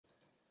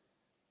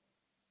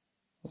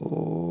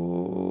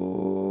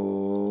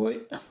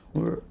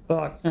We're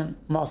back in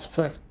Mass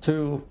Effect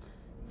 2.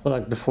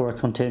 Before I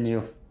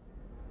continue.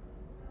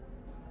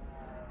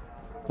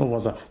 What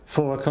was that?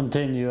 Before I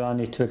continue, I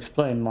need to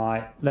explain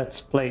my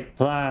Let's Play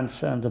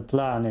plans, and the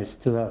plan is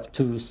to have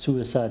 2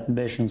 suicide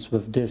missions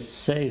with this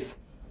save.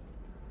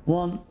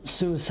 1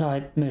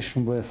 suicide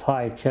mission with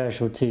high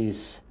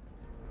casualties,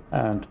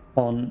 and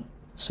 1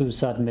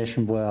 suicide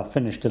mission where I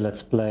finish the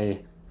Let's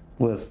Play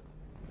with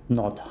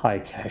not high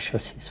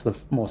casualties,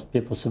 with most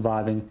people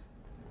surviving.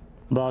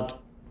 But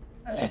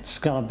it's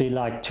gonna be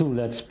like 2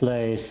 Let's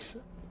Plays,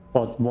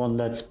 but 1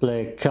 Let's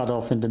Play cut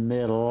off in the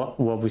middle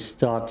where we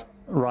start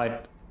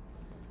right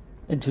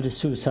into the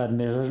suicide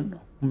mission.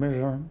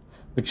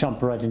 We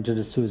jump right into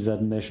the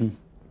suicide mission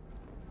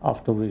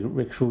after we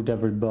recruit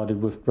everybody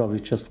with probably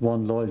just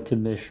 1 loyalty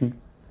mission,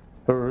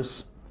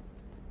 hers,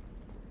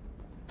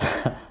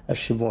 as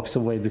she walks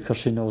away because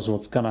she knows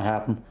what's gonna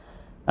happen.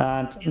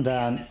 And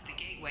then is the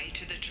gateway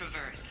to the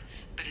Traverse,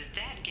 but as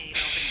that gate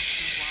opens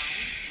too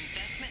wide,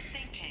 investment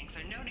think tanks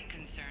are noting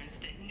concerns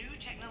that new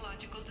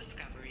technological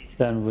discoveries.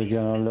 Then we're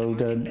gonna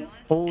load an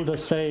older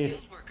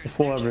save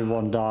before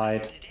everyone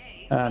died,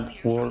 and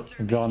we're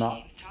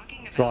gonna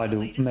try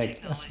to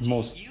make as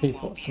most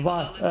people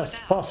survive as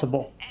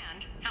possible.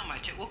 And how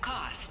much it will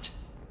cost.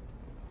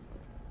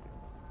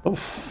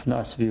 Oof,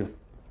 nice view.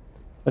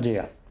 But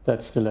yeah,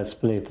 that's the Let's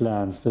Play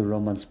plans. The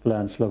romance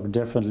plans look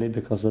differently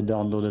because I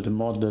downloaded a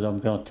mod that I'm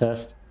gonna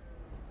test.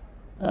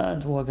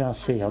 And we're gonna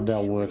see how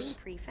that works.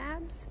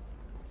 Prefabs?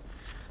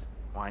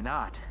 Why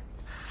not?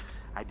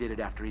 I did it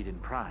after Eden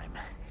Prime.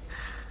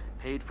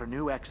 Paid for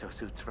new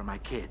exosuits for my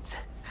kids.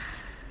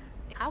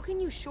 How can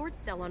you short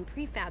sell on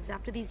prefabs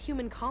after these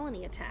human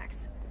colony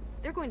attacks?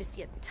 They're going to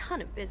see a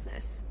ton of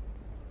business.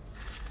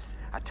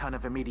 A ton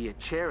of immediate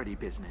charity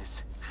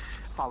business,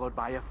 followed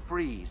by a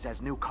freeze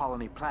as new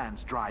colony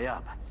plans dry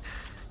up.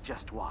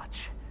 Just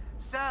watch.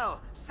 Sell!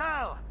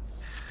 Sell!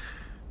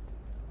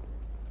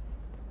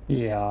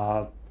 Yeah,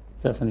 I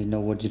definitely know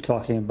what you're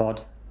talking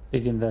about.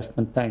 Big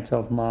investment banker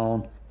of my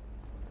own.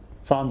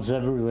 Funds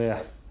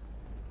everywhere.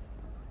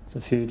 It's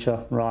the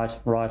future. Right.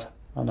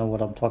 I know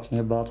what I'm talking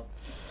about.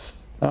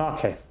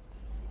 Okay.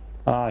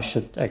 I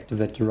should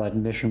activate the right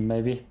mission,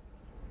 maybe.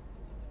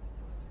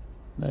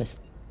 Nice.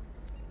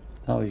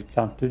 No, you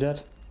can't do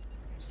that.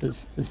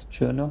 Is this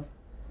journal?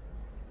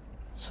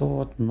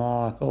 Sort,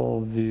 mark,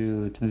 or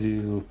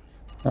view.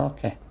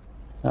 Okay.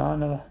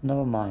 No,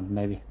 never mind,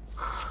 maybe.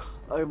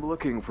 I'm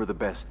looking for the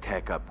best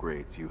tech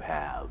upgrades you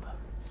have.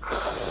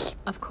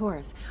 Of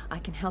course. I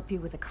can help you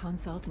with a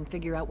consult and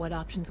figure out what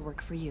options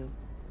work for you.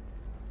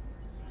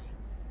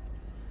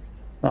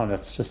 Oh,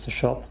 that's just a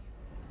shop.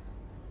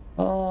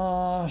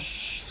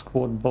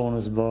 Squad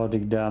bonus, body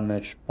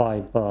damage,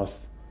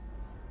 bypass.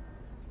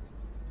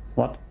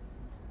 What?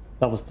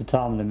 That was the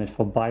time limit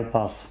for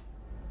bypass.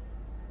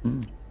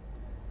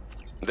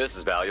 This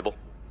is valuable.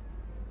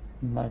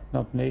 Might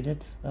not need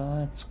it.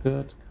 It's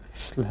good.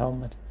 Crystal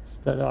helmet. Is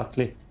that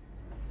ugly?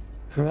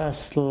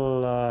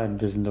 Crystal, it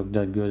doesn't look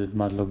that good. It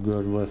might look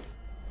good with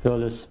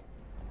colors.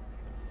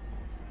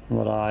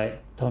 But I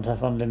don't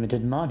have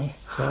unlimited money,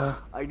 so...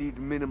 I need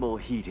minimal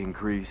heat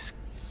increase.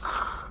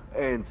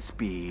 And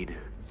speed.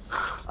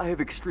 I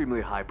have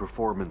extremely high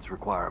performance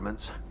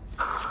requirements.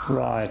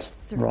 Right,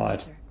 Certainly,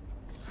 right. sir.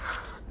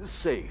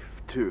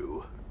 Safe,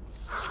 too.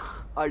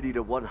 I need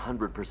a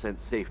 100%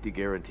 safety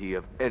guarantee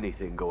of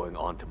anything going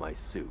onto my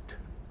suit.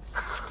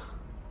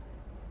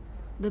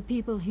 The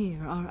people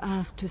here are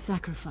asked to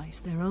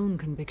sacrifice their own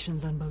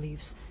convictions and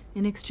beliefs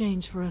in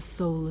exchange for a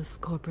soulless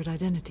corporate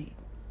identity.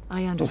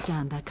 I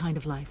understand that kind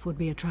of life would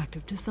be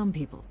attractive to some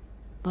people,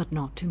 but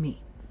not to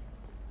me.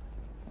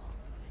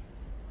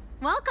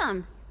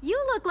 Welcome.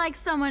 You look like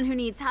someone who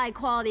needs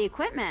high-quality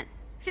equipment.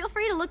 Feel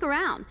free to look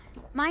around.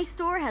 My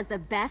store has the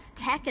best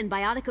tech and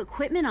biotic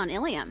equipment on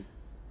Illium.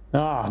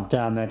 Ah,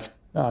 damn it.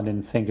 I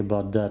didn't think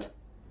about that.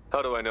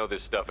 How do I know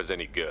this stuff is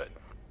any good?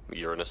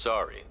 You're an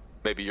Asari.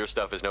 Maybe your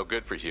stuff is no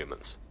good for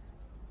humans.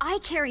 I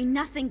carry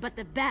nothing but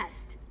the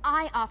best.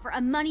 I offer a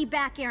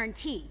money-back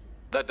guarantee.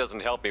 That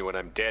doesn't help me when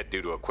I'm dead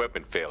due to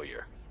equipment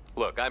failure.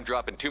 Look, I'm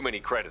dropping too many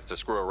credits to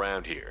screw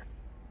around here.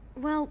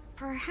 Well,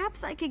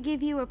 perhaps I could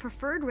give you a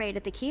preferred rate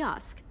at the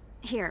kiosk.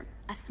 Here,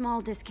 a small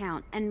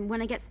discount, and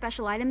when I get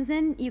special items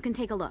in, you can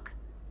take a look.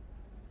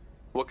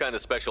 What kind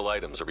of special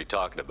items are we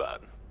talking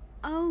about?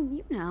 Oh,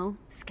 you know,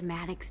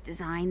 schematics,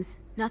 designs.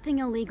 Nothing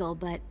illegal,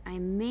 but I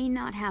may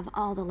not have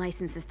all the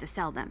licenses to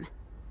sell them.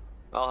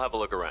 I'll have a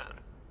look around.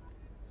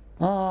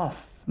 Ah,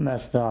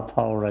 messed up.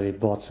 I already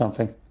bought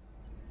something.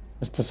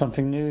 Is there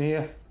something new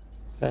here?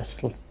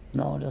 Vestal.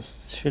 No, there's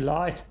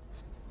Chillout.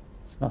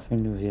 There's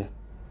nothing new here.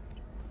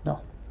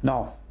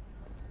 No.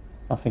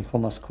 Nothing for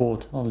my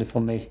squad, only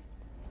for me.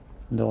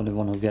 I'm the only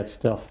one who gets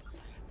stuff.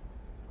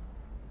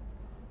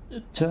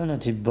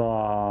 Eternity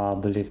Bar, I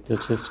believe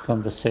that is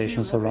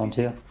conversations around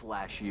here.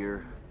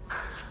 Flashier.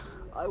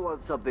 I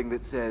want something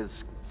that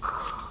says,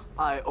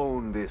 I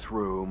own this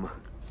room.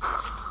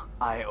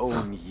 I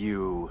own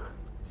you.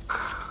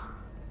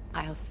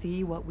 I'll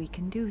see what we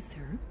can do,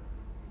 sir.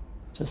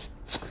 Just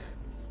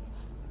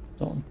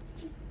don't.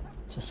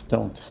 Just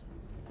don't.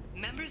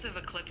 Members of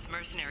Eclipse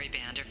mercenary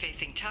band are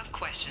facing tough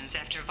questions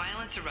after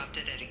violence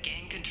erupted at a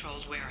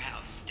gang-controlled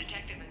warehouse.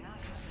 Detective Anaya,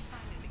 assigned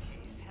to the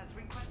case, has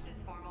requested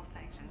formal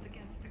sanctions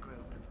against the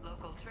group.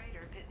 Local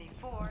trader Pitney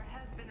 4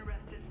 has been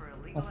arrested for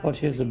illegal I thought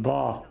here's a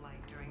bar.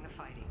 during the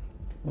fighting.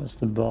 Where's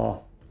the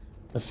bar?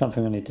 There's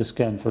something I need to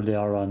scan for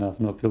Liara and I have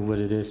no clue what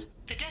it is.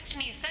 The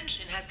Destiny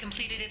Ascension has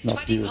completed its Not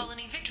 20 you.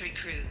 colony victory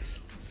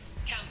cruise.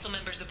 Council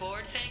members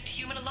aboard thanked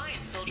Human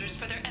Alliance soldiers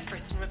for their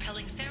efforts in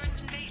repelling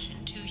Saren's invasion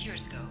 2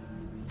 years ago.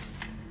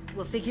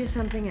 We'll figure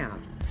something out.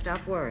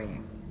 Stop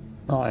worrying.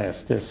 Oh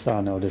yes, this,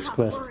 I know this Stop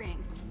quest.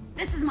 worrying.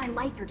 This is my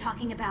life you're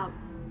talking about.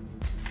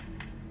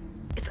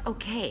 It's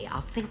okay.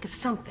 I'll think of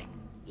something.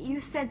 You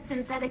said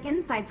Synthetic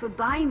Insights would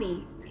buy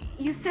me.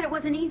 You said it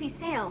was an easy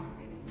sale.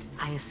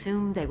 I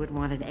assumed they would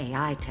want an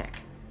AI tech.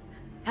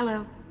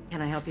 Hello.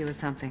 Can I help you with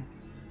something?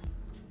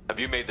 Have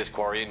you made this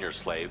Quarian your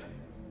slave?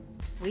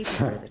 We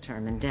prefer the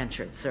term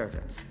indentured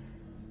servants.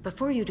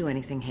 Before you do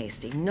anything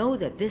hasty, know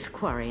that this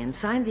Quarian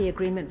signed the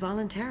agreement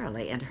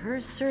voluntarily, and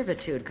her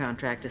servitude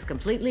contract is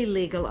completely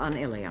legal on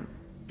Illium.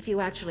 If you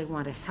actually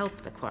want to help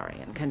the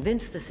Quarian,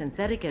 convince the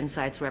Synthetic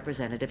Insights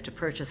representative to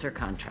purchase her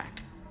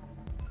contract.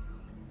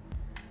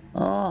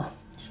 Oh,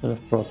 should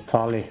have brought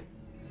Tali.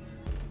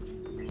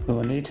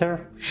 Do I need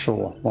her?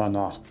 Sure, why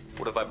not?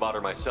 What if I bought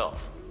her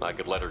myself? I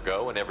could let her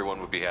go and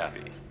everyone would be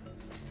happy.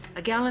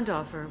 A gallant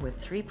offer with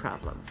 3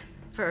 problems.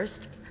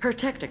 First, her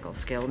technical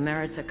skill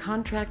merits a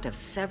contract of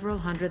several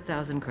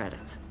 100,000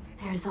 credits.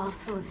 There's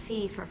also a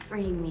fee for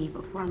freeing me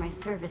before my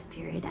service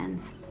period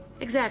ends.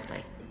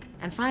 Exactly.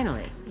 And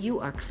finally, you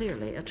are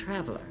clearly a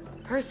traveler.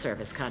 Her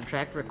service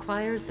contract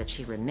requires that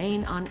she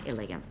remain on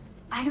Illium.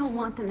 I don't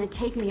want them to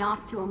take me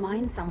off to a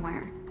mine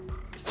somewhere.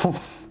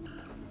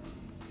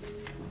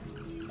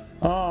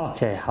 Oh,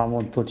 okay, I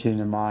won't put you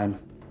in a mine.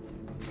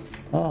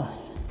 Oh,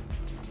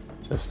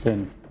 just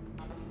in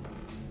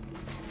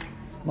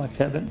my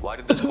cabin. Why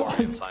did this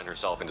Quarian sign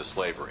herself into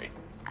slavery?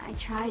 I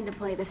tried to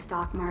play the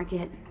stock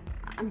market.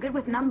 I'm good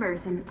with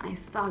numbers, and I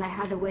thought I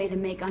had a way to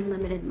make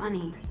unlimited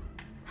money.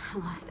 I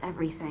lost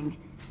everything.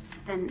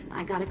 Then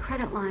I got a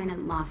credit line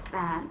and lost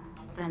that.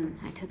 Then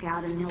I took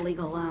out an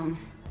illegal loan.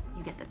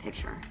 You get the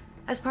picture.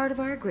 As part of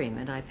our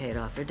agreement, I paid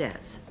off her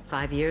debts.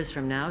 5 years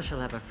from now, she'll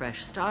have a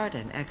fresh start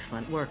and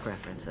excellent work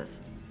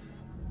references.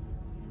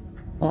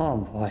 Oh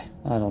boy,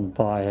 I don't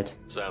buy it.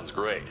 Sounds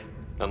great.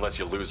 Unless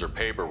you lose her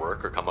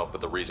paperwork or come up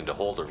with a reason to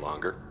hold her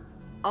longer.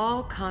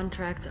 All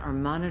contracts are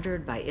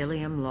monitored by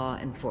Illium law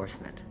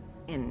enforcement.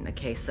 In a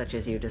case such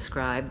as you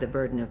described, the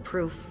burden of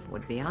proof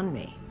would be on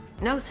me.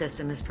 No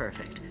system is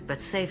perfect,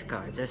 but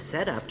safeguards are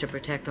set up to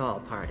protect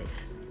all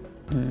parties.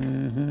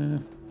 Mm-hmm.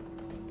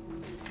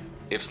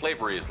 If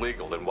slavery is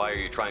legal, then why are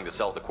you trying to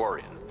sell the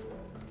Quarian?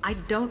 I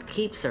don't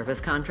keep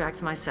service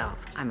contracts myself.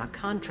 I'm a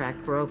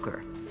contract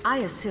broker. I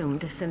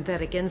assumed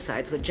Synthetic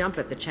Insights would jump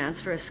at the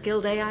chance for a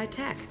skilled AI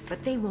tech,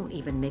 but they won't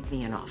even make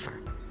me an offer.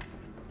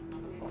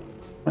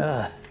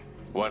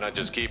 Why not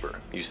just keep her?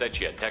 You said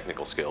she had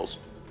technical skills.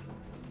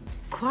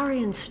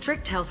 Quarian's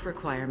strict health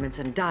requirements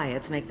and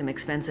diets make them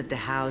expensive to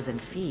house and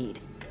feed.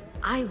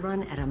 I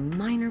run at a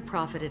minor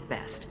profit at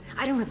best.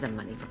 I don't have the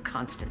money for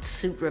constant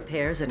suit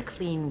repairs and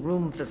clean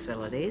room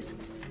facilities.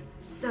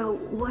 So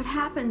what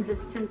happens if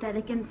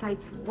Synthetic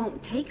Insights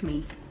won't take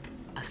me?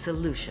 A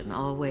solution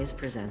always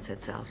presents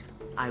itself.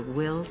 I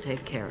will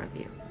take care of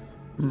you.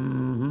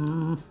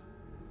 Mm-hmm.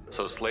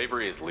 So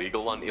slavery is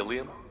legal on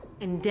Illium?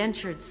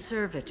 Indentured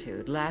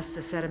servitude lasts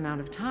a set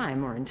amount of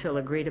time or until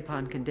agreed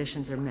upon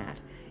conditions are met.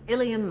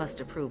 Illium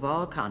must approve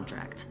all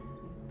contracts.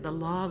 The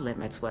law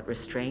limits what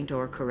restraint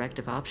or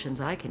corrective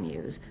options I can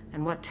use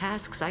and what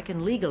tasks I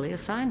can legally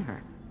assign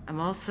her. I'm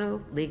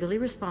also legally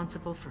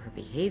responsible for her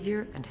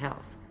behavior and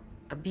health.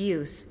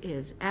 Abuse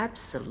is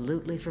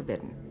absolutely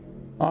forbidden.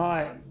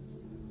 I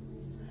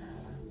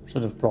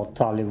should have brought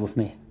Tali with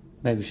me.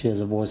 Maybe she has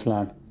a voice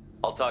line.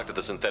 I'll talk to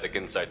the Synthetic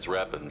Insights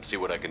rep and see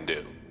what I can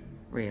do.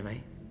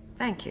 Really?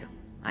 Thank you.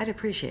 I'd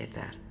appreciate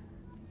that.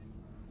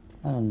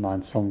 I don't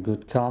mind some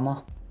good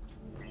karma.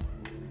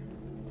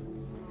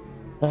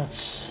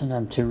 That's an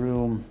empty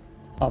room.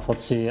 I thought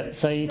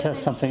Saeed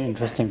has something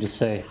interesting to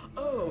say.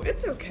 Oh,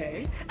 it's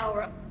okay.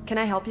 Can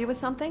I help you with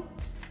something?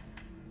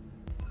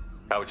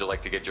 How would you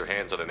like to get your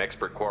hands on an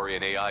expert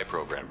Quarian AI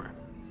programmer?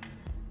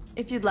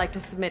 If you'd like to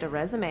submit a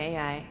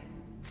resume,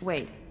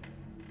 Wait.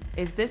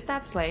 Is this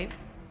that slave?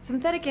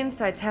 Synthetic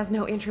Insights has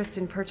no interest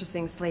in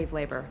purchasing slave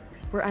labor.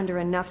 We're under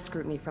enough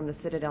scrutiny from the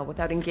Citadel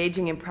without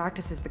engaging in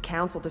practices the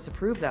Council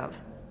disapproves of.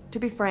 To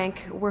be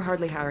frank, we're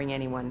hardly hiring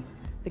anyone.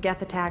 The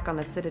Geth attack on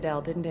the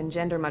Citadel didn't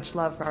engender much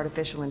love for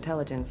artificial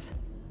intelligence.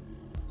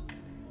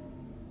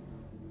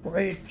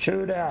 Reach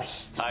to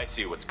dust. I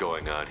see what's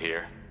going on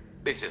here.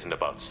 This isn't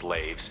about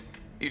slaves.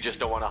 You just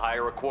don't want to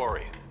hire a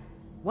Quarian.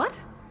 What?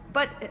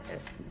 But...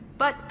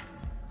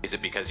 Is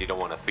it because you don't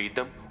want to feed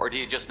them, or do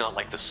you just not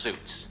like the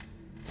suits?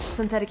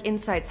 Synthetic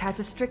Insights has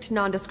a strict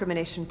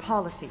non-discrimination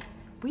policy.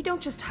 We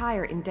don't just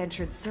hire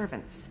indentured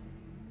servants.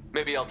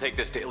 Maybe I'll take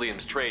this to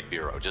Illium's Trade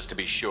Bureau, just to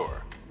be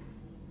sure.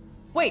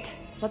 Wait!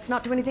 Let's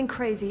not do anything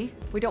crazy.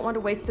 We don't want to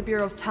waste the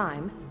Bureau's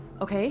time.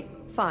 Okay?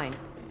 Fine.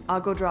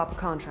 I'll go draw up a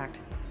contract.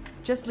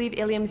 Just leave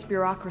Illium's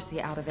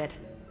bureaucracy out of it.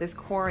 This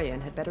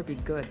Quarian had better be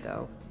good,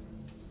 though.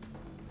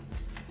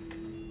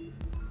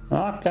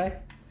 Okay.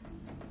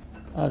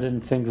 I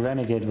didn't think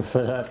Renegade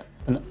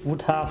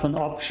would have an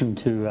option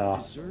to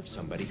deserve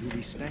somebody who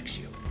respects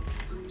you.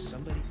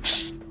 Somebody.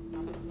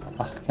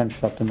 I can't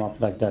shut them up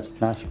like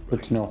that. Nice,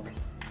 good to know.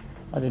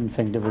 I didn't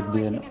think there would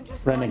be a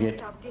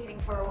Renegade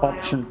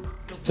option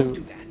to... Don't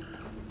do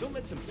that. Don't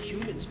let some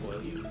human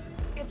spoil you.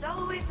 It's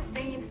always the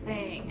same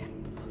thing.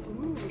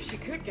 Ooh, she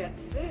could get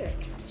sick.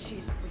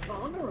 She's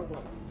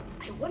vulnerable.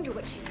 I wonder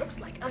what she looks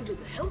like under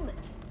the helmet.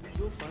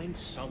 You'll find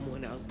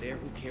someone out there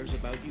who cares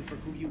about you for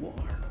who you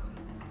are.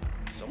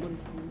 Someone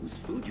whose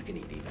food you can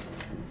eat even.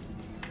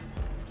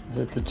 Is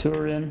it the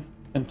Turian?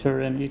 Can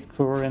Turian eat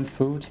Quarian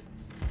food?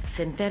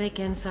 Synthetic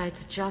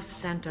Insights just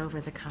sent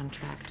over the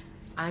contract.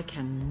 I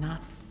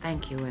cannot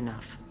thank you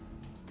enough.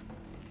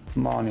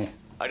 Money.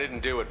 I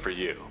didn't do it for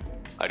you.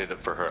 I did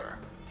it for her.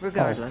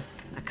 Regardless,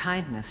 a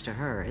kindness to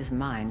her is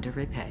mine to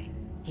repay.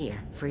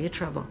 Here, for your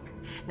trouble.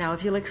 Now,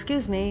 if you'll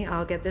excuse me,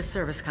 I'll get this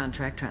service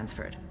contract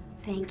transferred.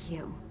 Thank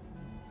you.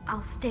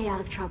 I'll stay out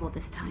of trouble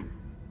this time.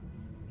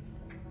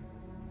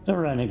 The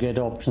Renegade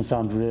options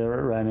aren't really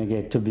a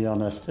Renegade, to be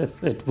honest.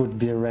 If it would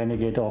be a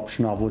Renegade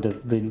option, I would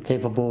have been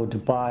capable to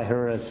buy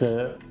her as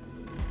a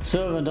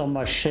servant on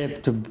my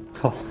ship to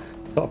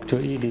talk to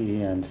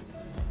Edie and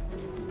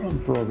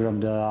program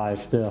the AI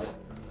stuff.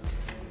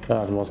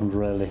 That wasn't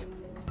really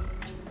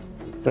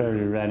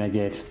very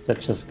Renegade. That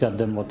just got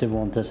them what they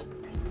wanted.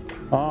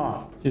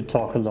 Ah, you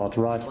talk a lot,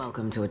 right?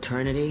 Welcome to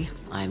Eternity.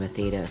 I'm a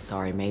Theta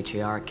Asari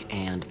matriarch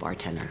and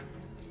bartender.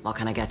 What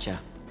can I get you?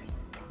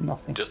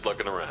 Nothing. Just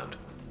looking around.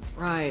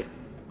 Right.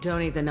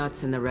 Don't eat the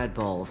nuts in the Red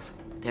Bulls.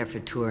 They're for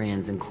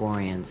Turians and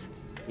Quarians.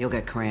 You'll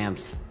get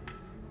cramps.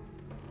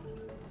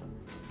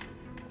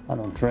 I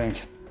don't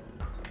drink.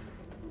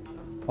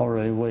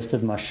 Already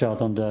wasted my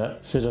shot on the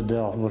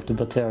Citadel with the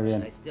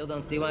Batarian. I still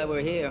don't see why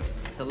we're here.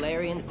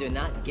 Solarians do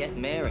not get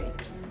married.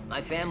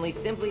 My family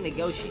simply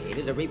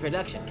negotiated a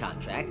reproduction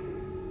contract.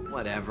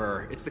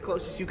 Whatever. It's the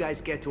closest you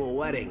guys get to a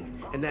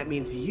wedding. And that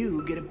means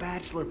you get a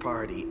bachelor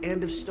party.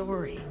 End of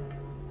story.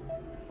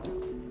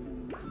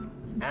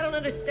 I don't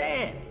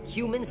understand.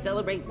 Humans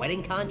celebrate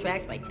wedding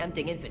contracts by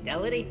tempting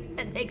infidelity?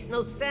 That makes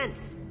no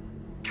sense.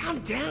 Calm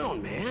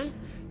down, man.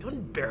 Don't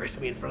embarrass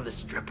me in front of the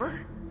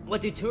stripper.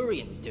 What do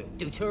Turians do?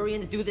 Do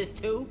Turians do this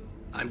too?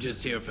 I'm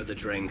just here for the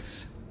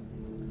drinks.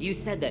 You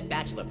said that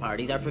bachelor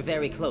parties are for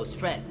very close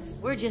friends.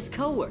 We're just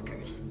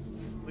co-workers.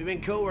 We've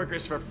been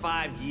co-workers for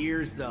 5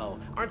 years, though.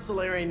 Aren't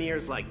Solarian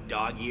years like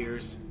dog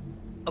years?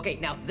 Okay,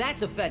 now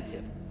that's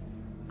offensive.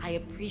 I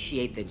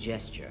appreciate the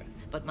gesture,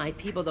 but my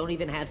people don't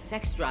even have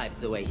sex drives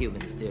the way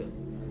humans do.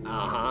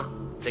 Uh-huh.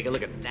 Take a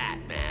look at that,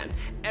 man.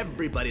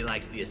 Everybody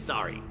likes the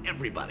Asari.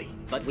 Everybody.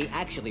 But we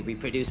actually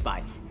reproduce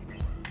by...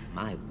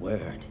 My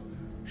word.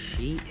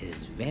 She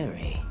is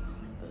very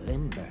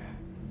limber.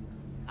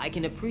 I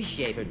can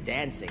appreciate her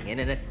dancing in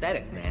an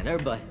aesthetic manner,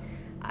 but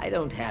I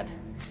don't have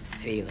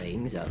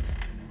feelings of...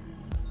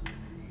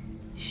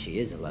 She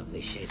is a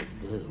lovely shade of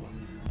blue.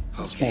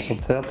 Okay,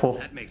 purple.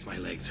 That makes my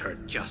legs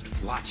hurt just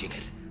watching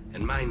it.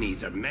 And my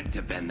knees are meant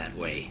to bend that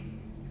way.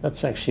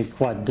 That's actually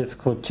quite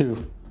difficult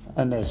too.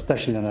 And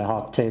especially on a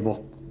hard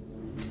table.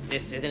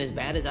 This isn't as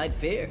bad as I'd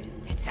feared.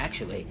 It's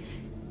actually...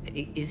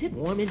 Is it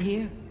warm in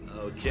here?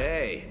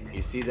 Okay.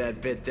 You see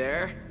that bit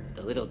there?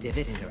 The little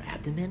divot in her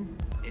abdomen?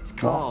 It's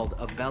called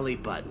a belly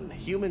button.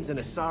 Humans and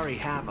Asari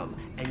have them,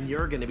 and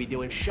you're gonna be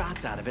doing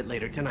shots out of it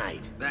later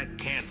tonight. That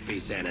can't be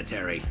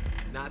sanitary.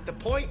 Not the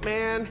point,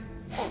 man.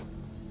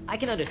 I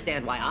can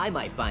understand why I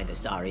might find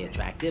Asari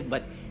attractive,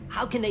 but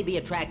how can they be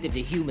attractive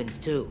to humans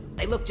too?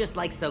 They look just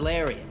like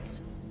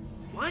Solarians.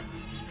 What?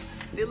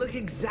 They look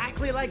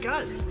exactly like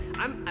us.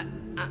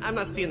 I'm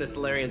not seeing the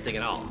Solarian thing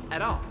at all.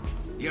 At all.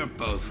 You're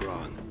both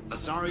wrong.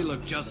 Asari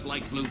look just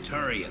like blue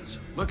Turians.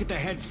 Look at the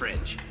head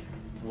fringe.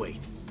 Wait.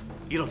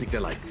 You don't think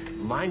they're like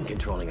mind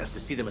controlling us to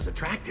see them as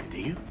attractive, do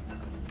you?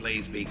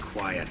 Please be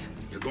quiet.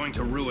 You're going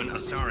to ruin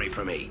Asari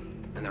for me.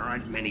 And there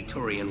aren't many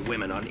Turian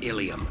women on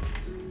Illium.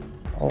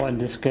 Or in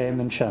this game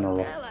in general.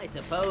 Well, I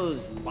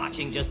suppose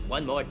watching just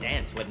one more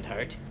dance wouldn't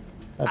hurt.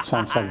 That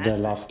sounds like the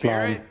last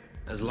line.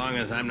 As long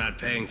as I'm not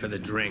paying for the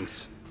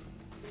drinks.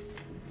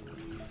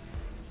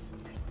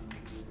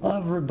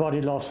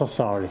 Everybody loves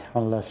Asari,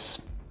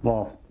 unless,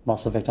 well,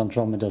 Mass Effect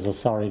Andromeda's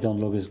Asari don't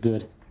look as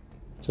good.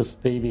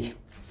 Just baby.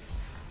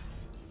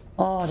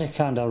 Oh, they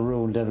kinda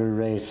ruined every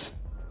race.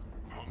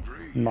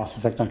 Mass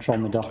Effect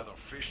Andromeda.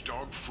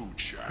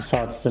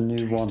 Besides the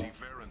new one.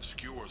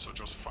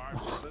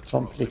 Oh,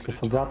 completely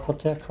forgot what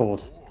they're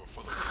called.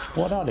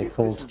 What are they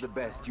called? This is the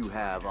best you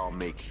have, I'll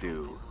make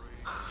do.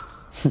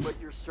 But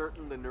you're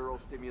certain the neural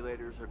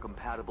stimulators are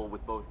compatible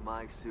with both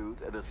my suit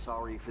and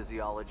Asari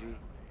physiology?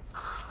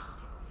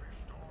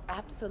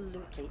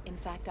 Absolutely. In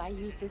fact, I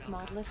use this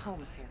model at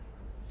home, sir.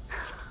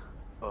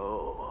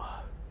 Oh.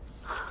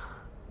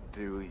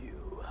 Do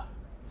you?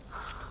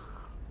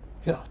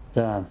 God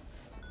damn.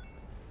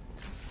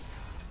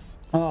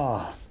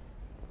 Ah.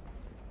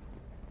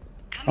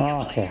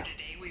 Okay.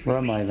 Where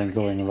am I even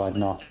going right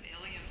now?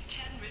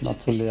 Not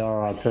to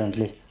Liara,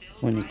 apparently.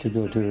 We need to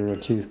go to her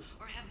too.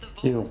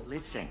 You.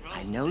 Listen,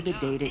 I know the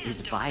data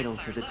is vital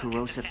to the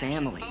Kurosa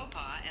family.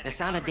 The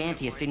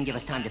Sanadantius didn't give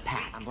us time to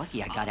pack. I'm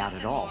lucky I got out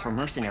at all. Her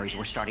mercenaries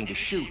were starting to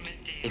shoot.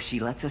 If she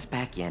lets us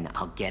back in,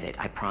 I'll get it,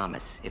 I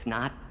promise. If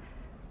not,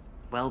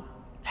 well,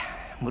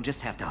 we'll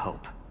just have to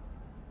hope.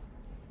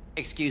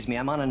 Excuse me,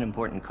 I'm on an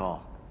important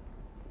call.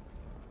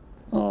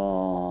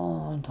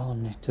 Oh, I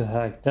don't need to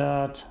hack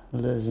that.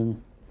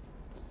 Listen.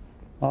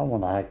 I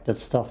want to hack that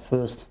stuff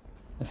first.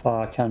 If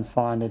I can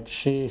find it,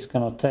 she's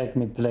gonna take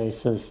me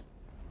places.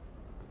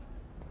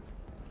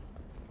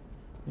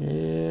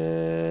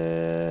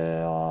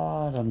 Yeah,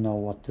 I don't know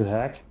what to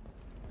hack.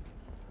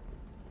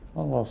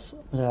 What was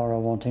Liara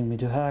wanting me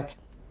to hack?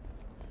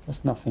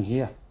 There's nothing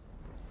here.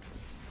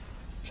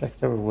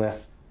 Checked everywhere.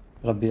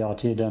 Gotta be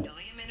out here then.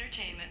 Illium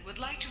Entertainment would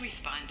like to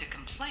respond to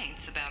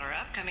complaints about our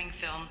upcoming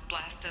film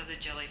Blasto the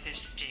Jellyfish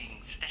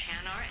Stings. The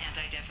Hanar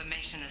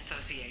Anti-Defamation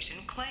Association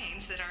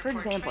claims that our For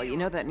example, you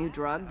know that new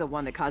drug, the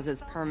one that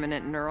causes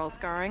permanent neural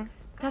scarring?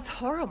 That's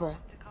horrible.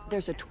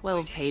 There's a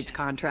 12-page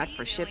contract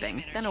for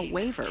shipping, then a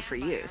waiver for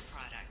use.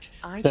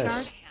 I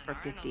charge for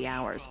 50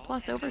 hours,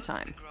 plus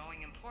overtime.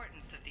 growing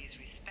importance of these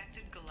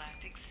respected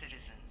galactic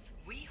citizens.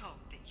 We hope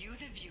that you,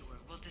 the viewer,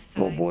 will decide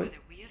Oh boy. whether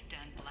we have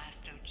done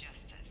Blasto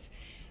justice.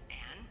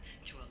 And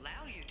to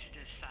allow you to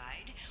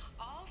decide,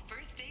 all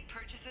first-day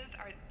purchases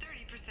are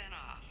 30%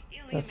 off.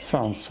 That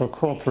sounds so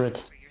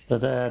corporate,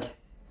 that ad.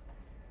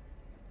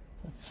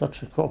 That's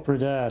such a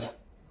corporate ad.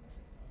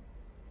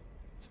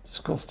 It's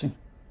disgusting.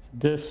 Is it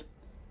this?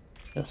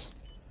 Yes.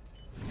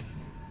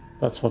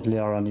 That's what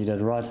Liara needed,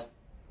 right?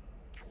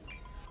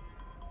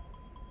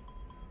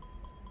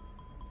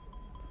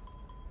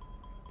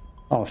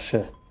 Oh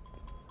shit.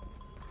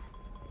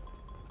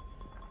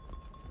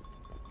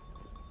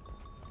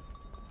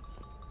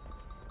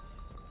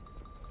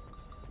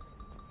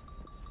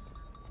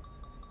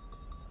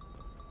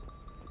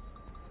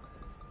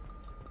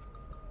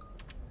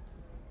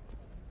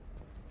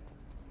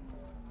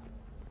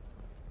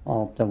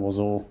 Oh, that was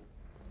all.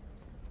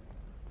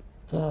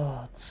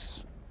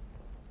 That's...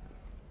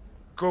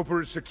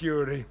 Corporate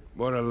security,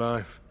 what a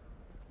life.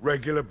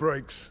 Regular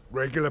breaks,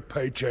 regular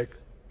paycheck.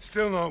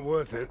 Still not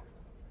worth it.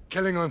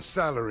 Killing on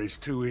salary's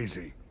too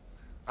easy.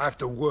 I have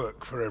to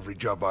work for every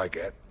job I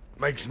get.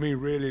 Makes me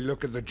really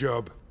look at the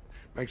job.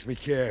 Makes me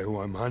care who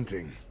I'm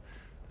hunting.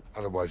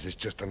 Otherwise it's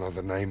just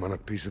another name on a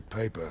piece of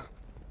paper.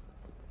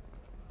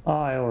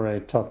 I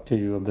already talked to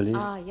you, I believe.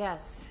 Ah,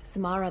 yes.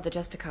 Samara the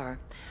Justicar.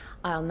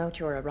 I'll note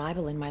your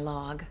arrival in my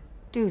log.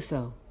 Do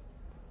so.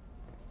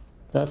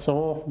 That's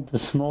all? The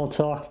small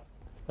talk?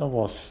 That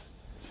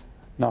was...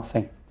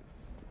 nothing.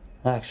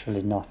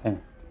 Actually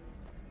nothing.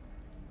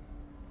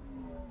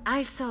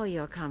 I saw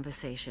your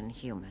conversation,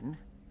 human.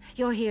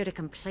 You're here to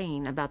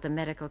complain about the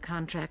medical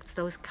contracts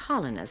those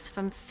colonists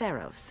from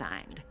Pharaoh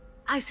signed.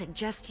 I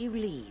suggest you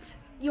leave.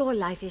 Your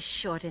life is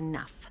short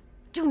enough.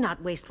 Do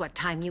not waste what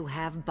time you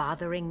have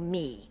bothering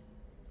me.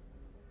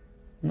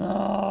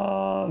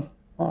 No,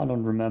 I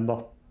don't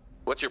remember.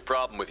 What's your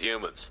problem with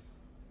humans?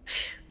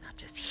 Not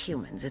just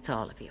humans, it's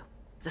all of you.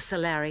 The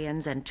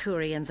Solarians and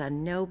Turians are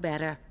no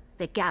better.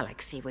 The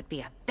galaxy would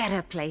be a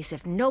better place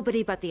if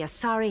nobody but the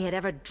Asari had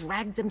ever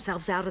dragged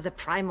themselves out of the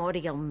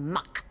primordial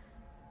muck.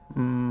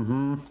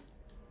 Mm-hmm.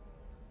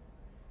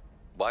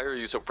 Why are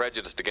you so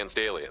prejudiced against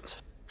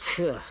aliens?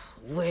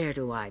 Where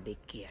do I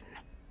begin?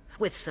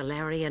 With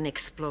Solarian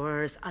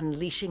explorers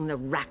unleashing the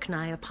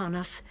Rachni upon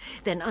us,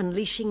 then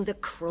unleashing the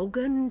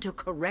Krogan to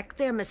correct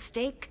their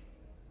mistake?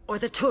 Or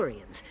the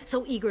Turians,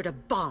 so eager to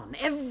bomb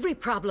every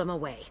problem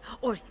away?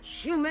 Or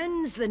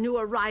humans, the new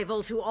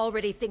arrivals who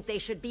already think they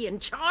should be in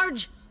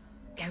charge?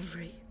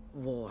 Every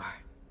war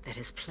that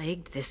has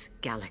plagued this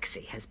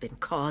galaxy has been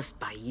caused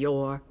by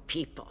your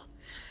people.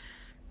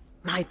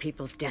 My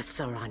people's deaths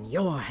are on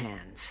your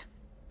hands.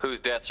 Whose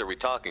deaths are we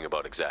talking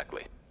about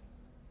exactly?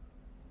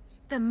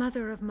 The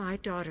mother of my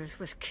daughters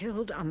was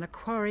killed on the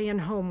Quarian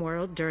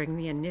homeworld during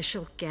the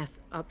initial Geth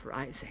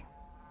uprising.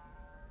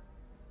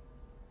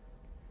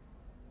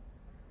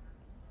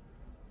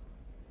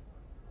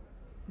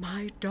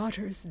 My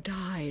daughters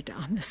died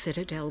on the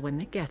Citadel when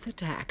the Geth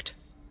attacked.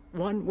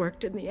 One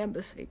worked in the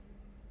embassy.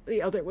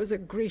 The other was a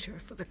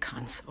greeter for the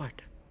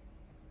consort.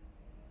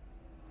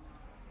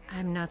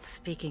 I'm not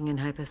speaking in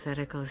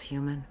hypotheticals,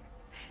 human.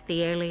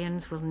 The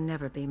aliens will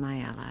never be my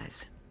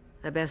allies.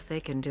 The best they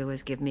can do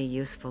is give me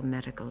useful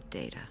medical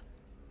data.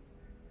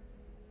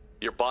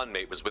 Your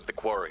bondmate was with the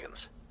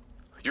Quarians.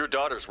 Your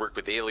daughters worked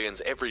with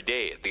aliens every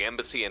day at the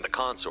embassy and the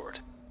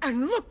consort.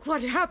 And look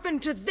what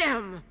happened to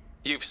them!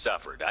 You've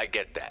suffered, I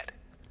get that.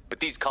 But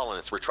these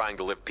colonists were trying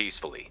to live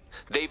peacefully.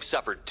 They've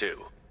suffered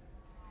too.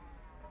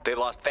 They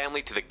lost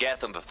family to the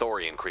Geth and the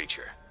Thorian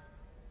creature.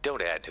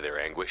 Don't add to their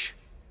anguish.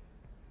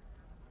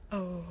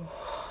 Oh...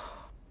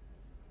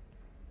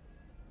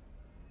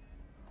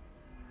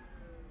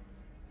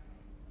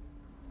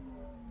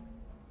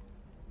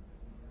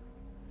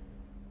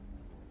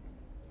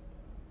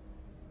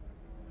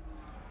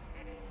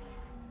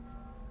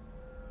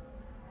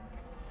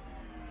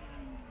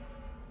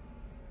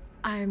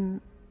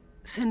 I'm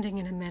sending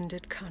an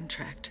amended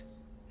contract.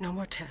 No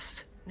more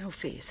tests, no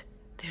fees.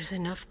 There's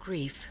enough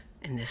grief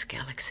in this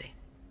galaxy.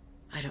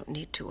 I don't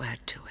need to add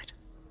to it.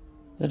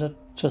 Did I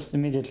just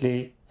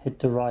immediately hit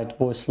the right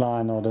voice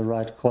line or the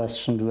right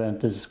question to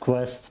end this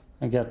quest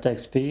and get the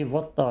XP?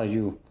 What are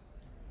you?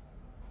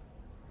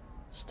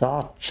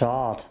 Start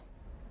chart.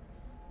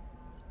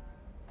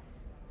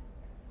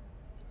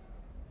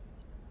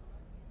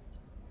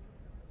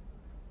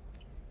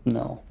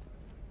 No.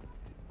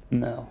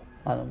 No,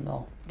 I don't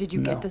know. Did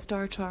you get the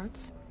star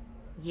charts?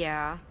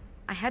 Yeah.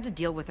 I had to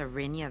deal with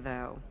Arinya,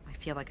 though. I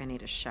feel like I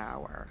need a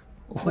shower.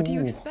 What do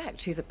you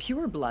expect? She's a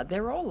pureblood.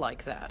 They're all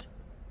like that.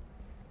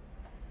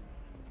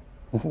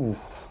 Ooh.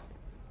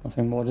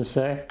 Nothing more to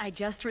say? I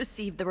just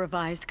received the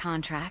revised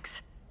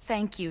contracts.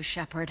 Thank you,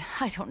 Shepard.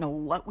 I don't know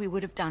what we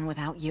would have done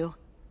without you.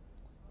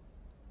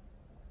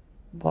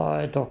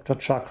 Bye, Dr.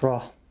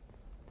 Chakra.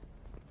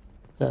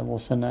 That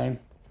was her name.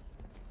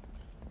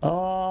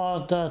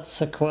 Oh,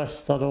 that's a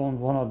quest I don't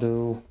want to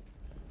do.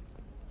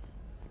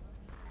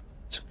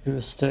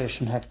 Secure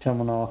station, hack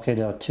terminal. Okay,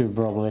 there are two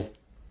probably.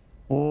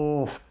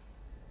 Oh,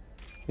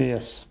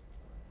 yes.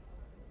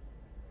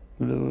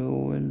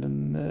 Blue in the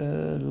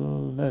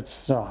middle.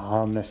 Let's.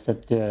 I missed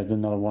it. There's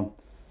another one.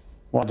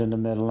 What in the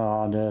middle?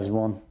 Ah, there's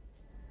one.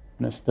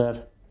 Missed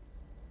that.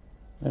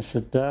 Is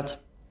it that?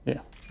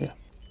 Yeah, yeah.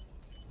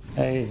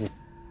 Easy.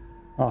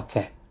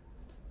 Okay.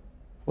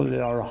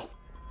 Liara.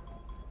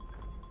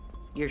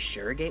 You're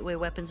sure gateway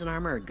weapons and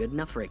armor are good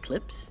enough for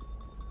Eclipse?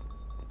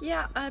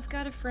 Yeah, I've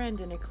got a friend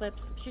in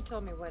Eclipse. She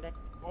told me what it...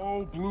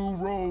 Oh, blue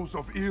rose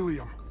of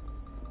Illium.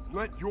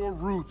 Let your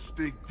roots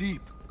dig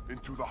deep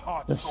into the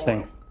hot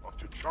soil of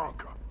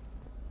Tuchanka.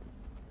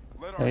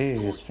 Let our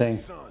scorching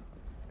sun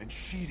and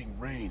sheeting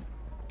rain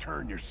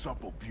turn your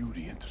supple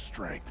beauty into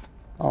strength.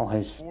 Oh,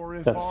 that's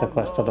the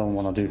quest I don't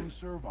want to do.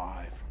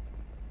 Survive.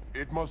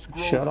 It must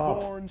grow Shut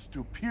up. thorns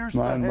to pierce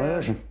My the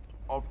immersion. hand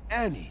of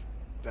any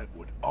that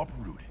would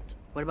uproot it.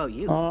 What about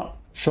you?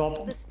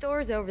 Shop. The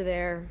store's over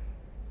there.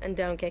 And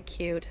don't get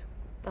cute.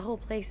 The whole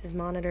place is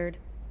monitored.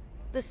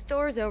 The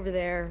store's over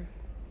there.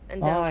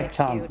 And don't I get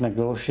can't cute.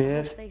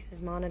 negotiate. The whole place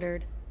is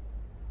monitored.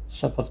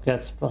 Shepard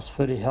gets plus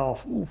 30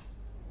 health. Oof.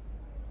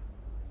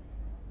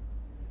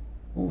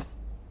 Oof.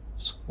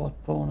 Squad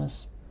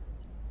bonus.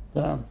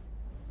 Damn.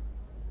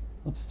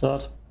 What's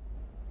that?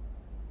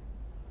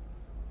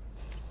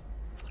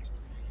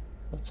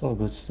 That's all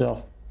good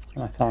stuff.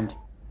 I can't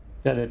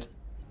get it.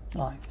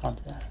 No, I can't.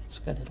 Let's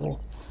get it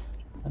all.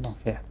 I don't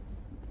care.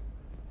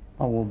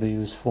 I will be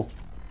useful.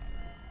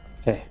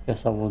 Okay,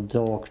 guess I will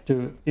talk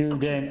to you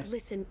then.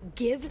 Listen,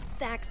 give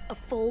Thax a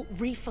full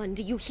refund.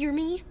 Do you hear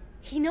me?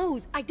 He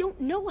knows. I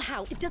don't know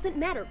how. It doesn't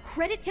matter.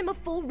 Credit him a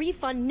full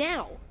refund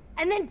now.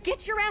 And then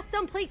get your ass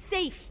someplace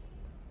safe.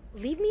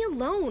 Leave me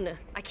alone.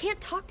 I can't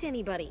talk to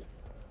anybody.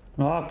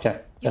 Okay,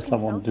 guess I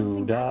won't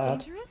do that.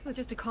 Dangerous with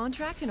just a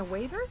contract and a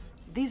waiver?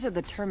 These are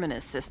the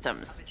Terminus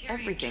systems.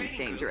 Everything's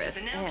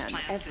dangerous, and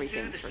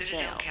everything's for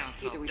sale.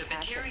 The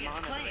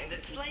Batarians claim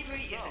that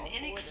slavery is an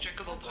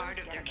inextricable part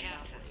of their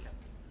caste system,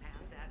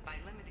 and that by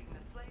limiting the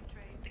slave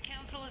trade, the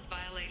Council is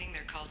violating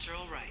their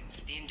cultural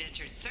rights. The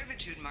indentured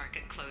servitude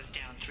market closed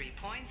down 3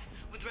 points,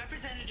 with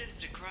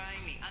representatives decrying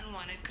the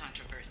unwanted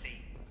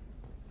controversy.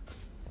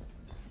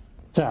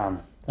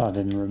 Damn, I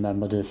didn't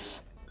remember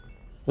this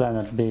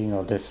planet being,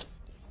 or this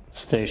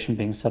station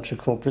being such a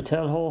corporate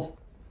hellhole.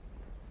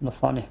 Not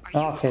funny.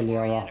 Okay,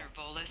 Liara.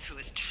 Who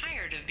is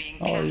tired of being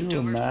Oh, passed you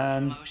over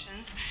man. for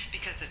promotions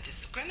because of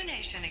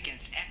discrimination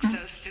against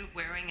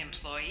exosuit-wearing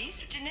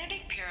employees?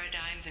 Genetic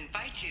Paradigms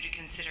invite you to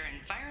consider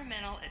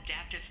environmental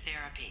adaptive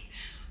therapy.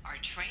 Our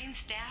trained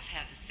staff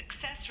has a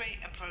success rate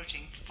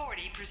approaching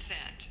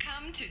 40%.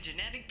 Come to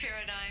Genetic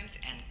Paradigms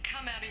and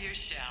come out of your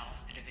shell.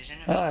 A division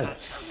of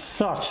It's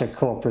such a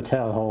corporate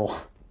hellhole.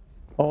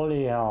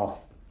 Holy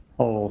hell.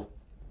 Hole.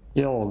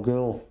 Yo,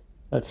 girl.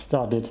 Let's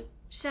start it.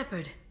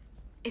 Shepard,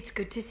 it's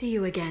good to see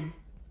you again.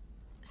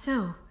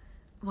 So,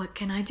 what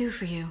can I do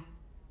for you?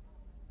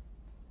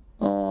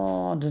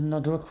 Oh, didn't I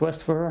do a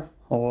quest for her?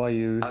 How are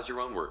you? How's your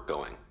own work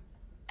going?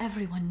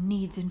 Everyone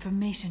needs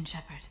information,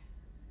 Shepard.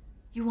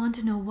 You want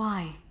to know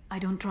why I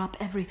don't drop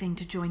everything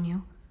to join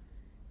you?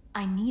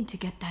 I need to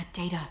get that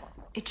data.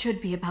 It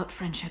should be about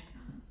friendship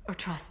or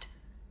trust.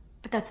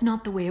 But that's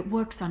not the way it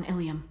works on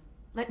Illium.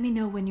 Let me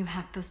know when you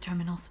hack those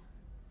terminals.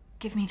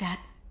 Give me that,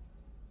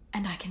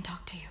 and I can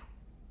talk to you.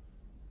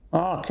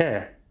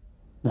 Okay.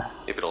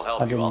 If it'll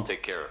help you, I'll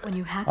take care of it. When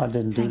you hack, I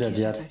didn't do thank that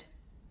you, yet. Shepard.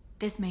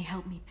 This may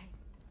help me pay.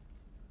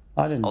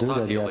 I didn't I'll do talk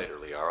that to you yet. later,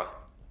 Liara.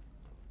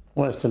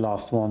 Where's the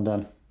last one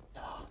then?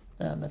 Oh,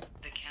 damn it.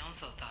 The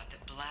Council thought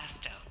that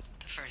Blasto,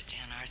 the first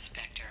NR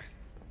Spectre,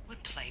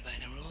 would play by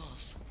the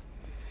rules.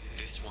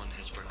 This one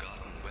has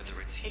forgotten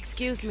whether it's...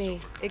 Excuse me.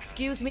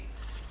 Excuse me.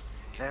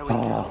 There we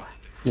go.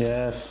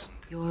 Yes.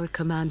 You're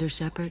Commander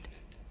Shepard?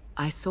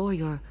 I saw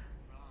your...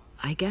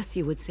 I guess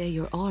you would say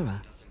your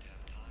aura.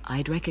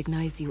 I'd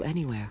recognize you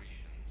anywhere.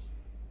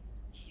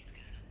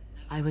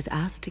 I was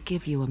asked to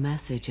give you a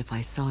message if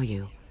I saw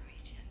you.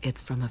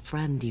 It's from a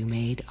friend you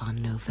made on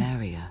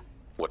Novaria.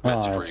 What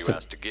message were you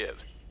asked to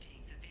give?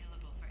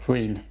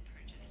 Queen.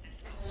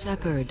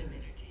 Shepard,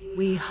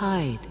 we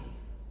hide,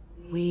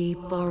 we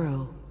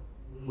borrow,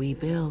 we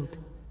build.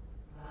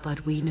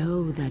 But we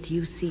know that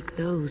you seek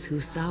those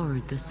who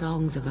soured the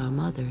songs of our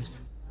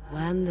mothers.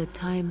 When the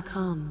time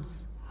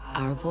comes,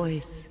 our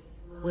voice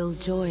will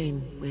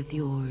join with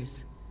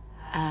yours,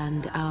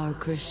 and our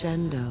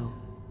crescendo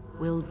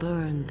will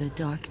burn the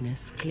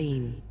darkness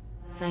clean.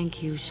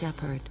 Thank you,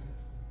 Shepard.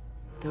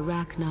 The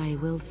Rachni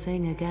will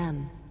sing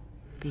again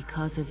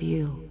because of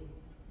you.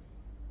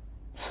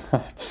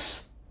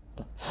 That's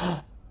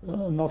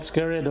not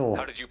scary at all.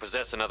 How did you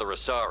possess another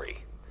Asari?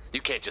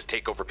 You can't just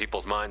take over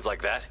people's minds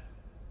like that.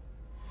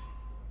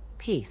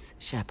 Peace,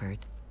 Shepard.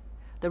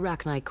 The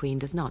Rachni Queen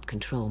does not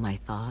control my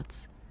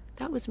thoughts.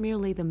 That was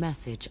merely the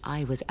message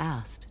I was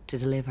asked to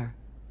deliver.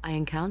 I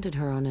encountered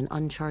her on an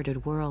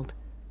uncharted world.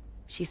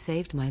 She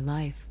saved my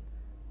life.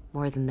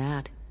 More than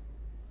that,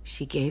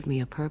 she gave me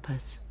a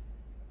purpose.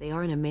 They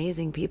are an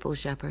amazing people,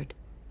 Shepard.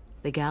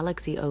 The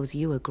galaxy owes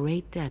you a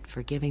great debt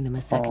for giving them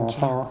a second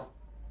chance.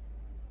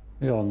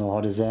 We all know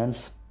how this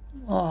ends.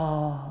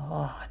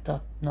 I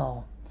don't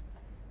know.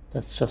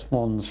 That's just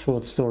one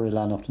short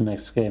storyline of the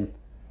next game.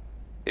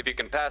 If you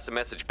can pass a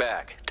message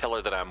back, tell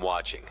her that I'm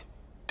watching.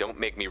 Don't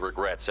make me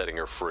regret setting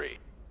her free.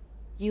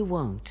 You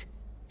won't.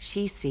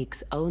 She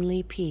seeks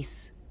only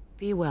peace.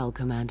 Be well,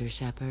 Commander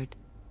Shepard.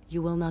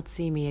 You will not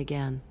see me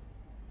again.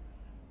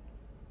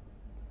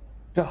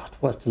 God,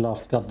 where's the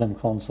last goddamn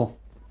console?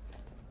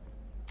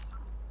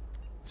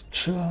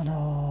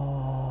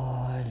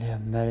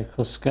 Illium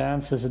medical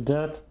scans, is it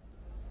that?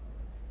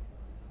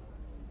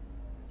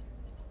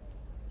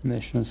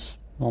 Missions,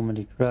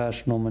 Normandy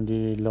crash,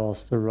 Normandy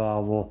lost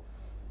Aravo.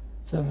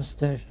 Server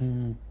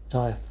station,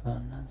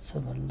 Typhon, and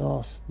 7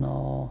 lost,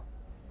 no.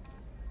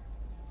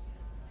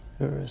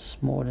 There is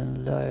more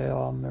than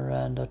Leia,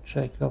 Miranda,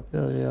 Jacob,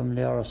 Illium,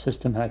 Liara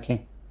system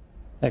hacking.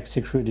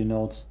 Security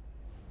nodes.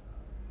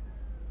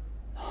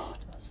 Oh,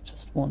 there's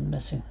just one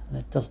missing, and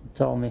it doesn't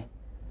tell me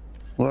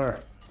where.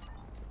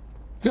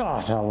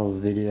 God, I will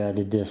video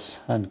edit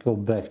this and go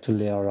back to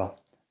Liara.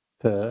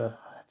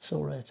 It's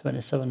already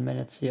 27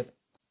 minutes, yep.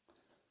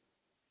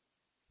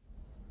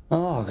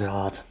 Oh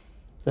god,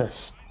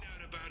 this.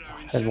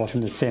 It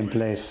wasn't the same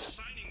place.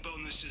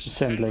 The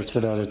same place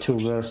where the other two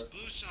were.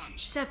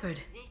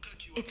 Shepard,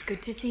 it's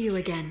good to see you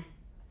again.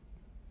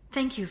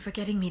 Thank you for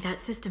getting me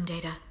that system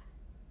data.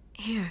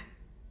 Here,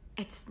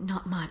 it's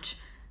not much,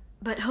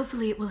 but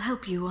hopefully it will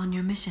help you on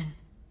your mission.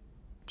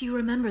 Do you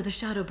remember the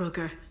Shadow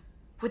Broker?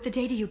 With the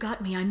data you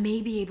got me, I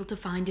may be able to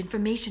find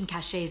information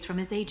caches from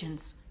his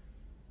agents.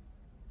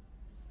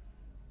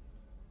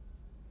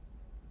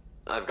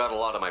 I've got a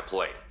lot on my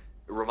plate.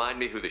 Remind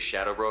me who the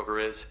Shadow Broker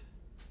is?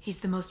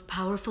 He's the most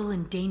powerful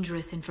and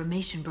dangerous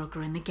information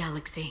broker in the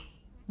galaxy.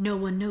 No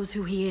one knows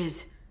who he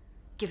is.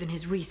 Given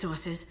his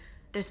resources,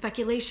 there's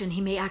speculation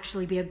he may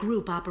actually be a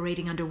group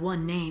operating under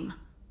one name.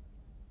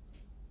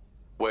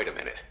 Wait a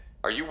minute.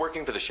 Are you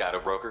working for the Shadow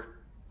Broker?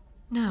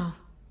 No.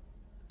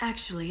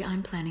 Actually,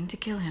 I'm planning to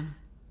kill him.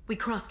 We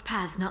crossed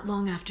paths not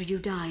long after you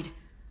died.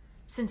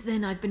 Since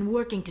then, I've been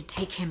working to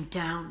take him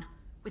down.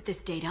 With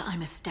this data,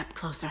 I'm a step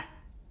closer.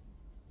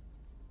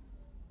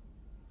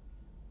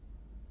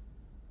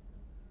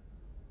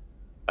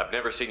 I've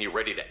never seen you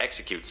ready to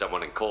execute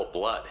someone in cold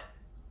blood.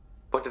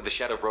 What did the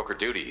Shadow Broker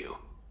do to you?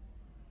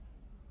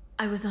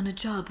 I was on a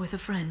job with a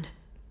friend.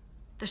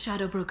 The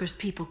Shadow Broker's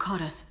people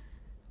caught us.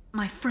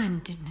 My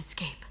friend didn't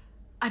escape.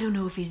 I don't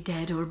know if he's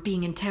dead or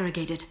being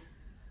interrogated.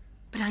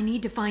 But I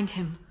need to find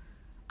him.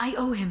 I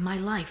owe him my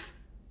life.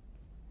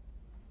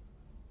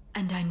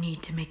 And I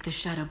need to make the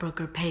Shadow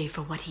Broker pay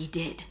for what he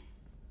did.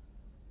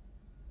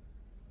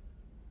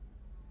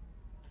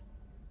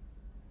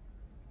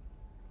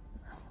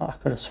 I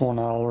could have sworn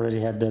I already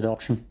had that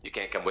option. You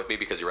can't come with me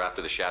because you're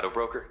after the Shadow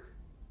Broker?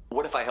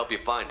 What if I help you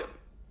find him?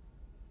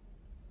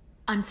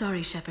 I'm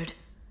sorry, Shepard.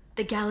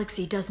 The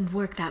galaxy doesn't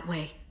work that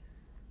way.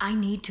 I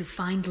need to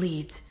find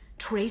leads,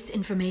 trace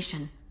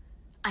information.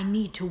 I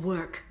need to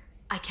work.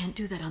 I can't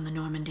do that on the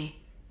Normandy.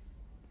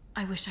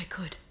 I wish I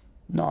could.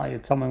 No, you're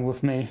coming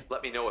with me.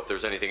 Let me know if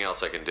there's anything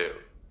else I can do.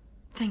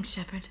 Thanks,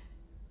 Shepard.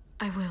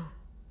 I will.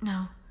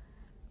 Now,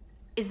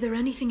 is there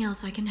anything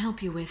else I can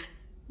help you with?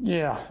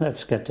 Yeah,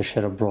 let's get the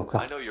Shadow Broker.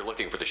 I know you're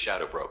looking for the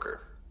Shadow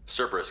Broker.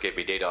 Cerberus gave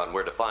me data on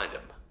where to find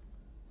him.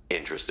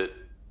 Interested?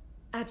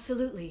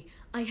 Absolutely.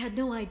 I had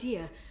no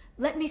idea.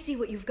 Let me see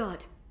what you've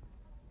got.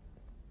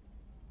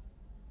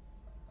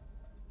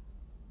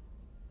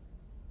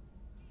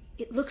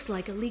 It looks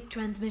like a leaked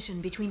transmission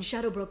between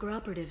Shadow Broker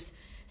operatives.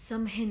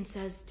 Some hints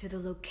as to the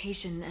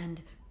location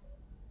and...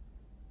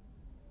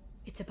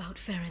 It's about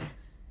Farron.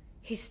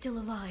 He's still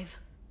alive.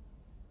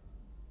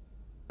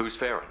 Who's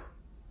Farron?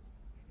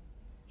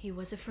 He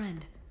was a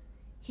friend.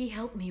 He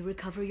helped me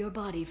recover your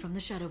body from the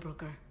Shadow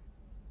Broker.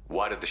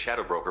 Why did the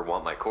Shadow Broker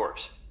want my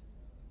corpse?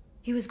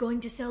 He was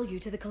going to sell you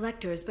to the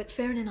Collectors, but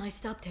Farron and I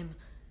stopped him.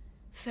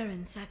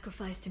 Farron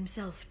sacrificed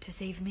himself to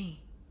save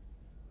me.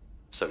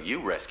 So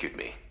you rescued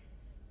me.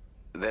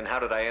 Then how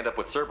did I end up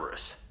with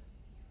Cerberus?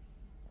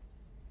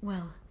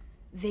 Well,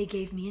 they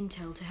gave me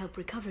intel to help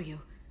recover you.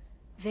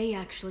 They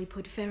actually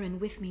put Farron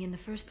with me in the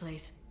first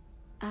place.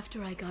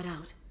 After I got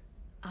out,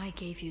 I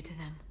gave you to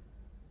them.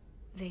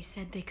 They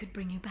said they could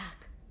bring you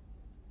back.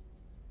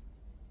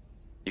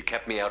 You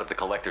kept me out of the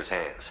Collector's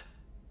hands.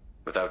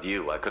 Without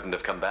you, I couldn't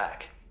have come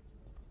back.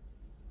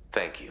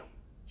 Thank you.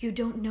 You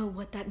don't know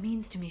what that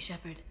means to me,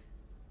 Shepard.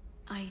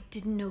 I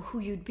didn't know who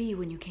you'd be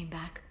when you came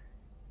back.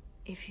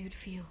 If you'd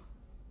feel.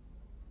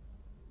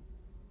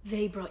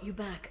 They brought you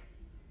back,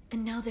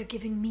 and now they're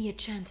giving me a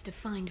chance to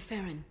find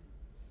Farron.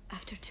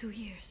 After 2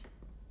 years,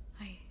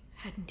 I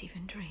hadn't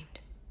even dreamed.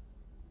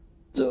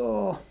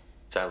 Oh.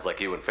 Sounds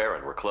like you and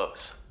Farron were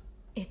close.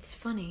 It's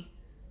funny.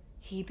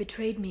 He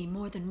betrayed me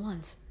more than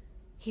once.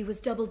 He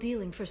was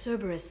double-dealing for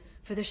Cerberus,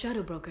 for the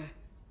Shadow Broker.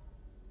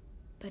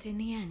 But in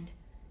the end,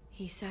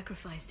 he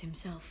sacrificed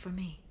himself for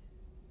me.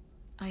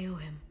 I owe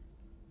him.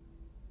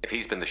 If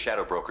he's been the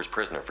Shadow Broker's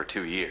prisoner for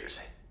 2 years,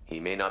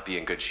 he may not be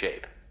in good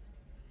shape.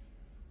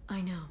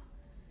 I know.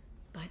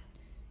 But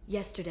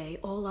yesterday,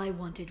 all I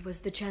wanted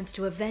was the chance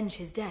to avenge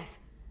his death.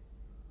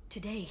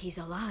 Today, he's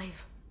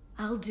alive.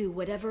 I'll do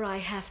whatever I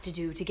have to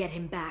do to get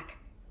him back.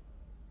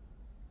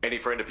 Any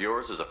friend of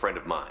yours is a friend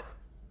of mine.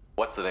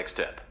 What's the next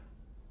step?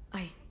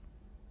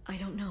 I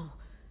don't know.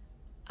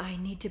 I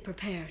need to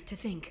prepare, to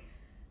think.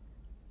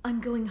 I'm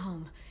going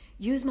home.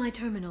 Use my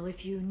terminal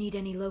if you need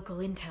any local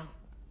intel.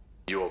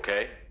 You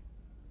okay?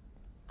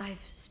 I've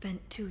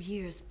spent 2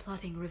 years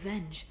plotting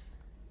revenge.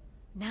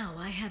 Now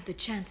I have the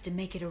chance to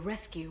make it a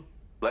rescue.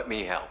 Let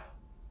me help.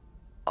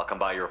 I'll come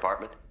by your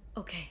apartment.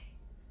 Okay.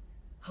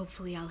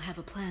 Hopefully I'll have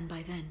a plan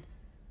by then.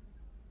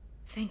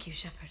 Thank you,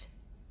 Shepard.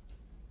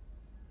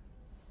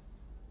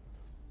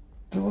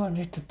 Do I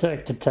need to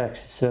take the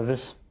taxi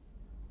service?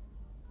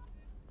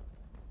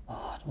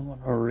 Oh, I don't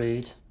want to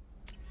read.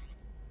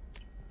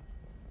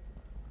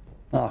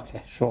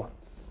 Okay, sure.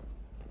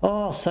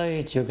 Oh, say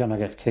it, you're gonna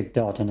get kicked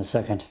out in a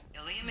second.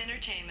 Illium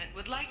Entertainment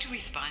would like to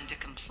respond to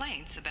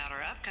complaints about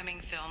our upcoming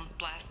film,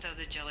 Blasto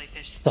the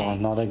Jellyfish Oh,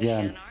 Stings. not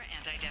again. Our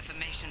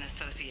Anti-Defamation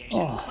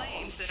Association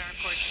claims that our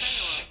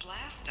portrayal of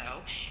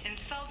Blasto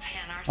insults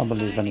Hanar I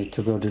believe I society. need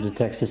to go to the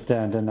taxi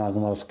stand and I'm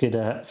gonna skip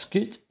ahead.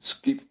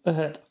 Skip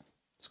ahead.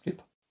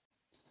 Skip.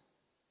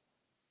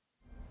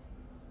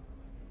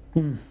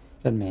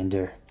 Let me in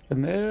there. Let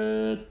me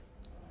in.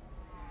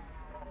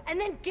 And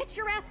then get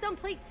your ass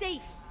someplace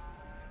safe.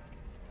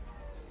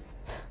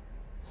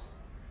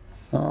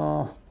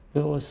 Oh,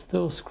 Bill is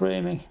still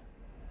screaming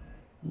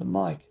on the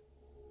mic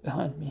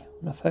behind me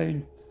on the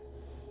phone.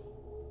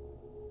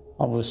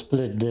 I will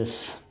split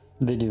this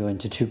video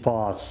into 2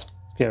 parts.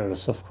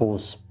 Garrus, of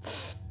course.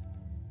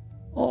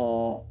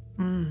 Oh,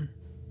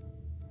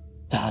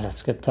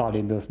 let's get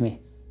Tali with me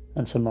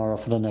and Samara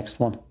for the next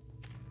one.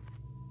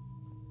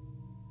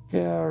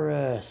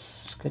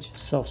 Garrus, get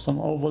yourself some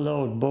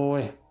overload,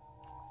 boy.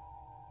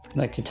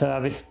 Make it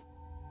heavy.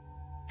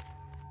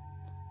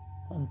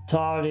 And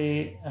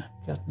Tali,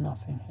 got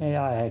nothing.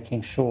 AI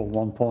hacking, sure,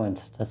 1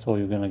 point. That's all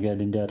you're gonna get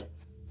in that.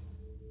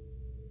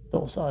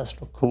 Those eyes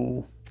look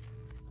cool.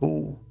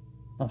 Cool.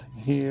 Nothing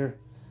here.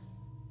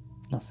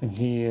 Nothing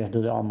here.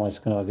 The armor is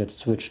gonna get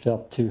switched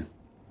up too.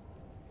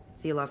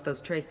 Seal off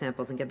those trace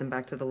samples and get them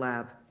back to the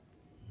lab.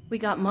 We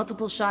got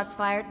multiple shots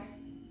fired.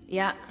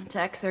 Yeah,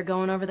 techs are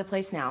going over the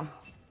place now.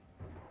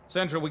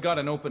 Central, we got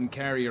an open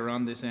carrier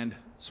on this end.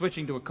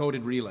 Switching to a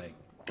coded relay.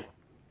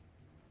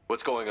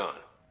 What's going on?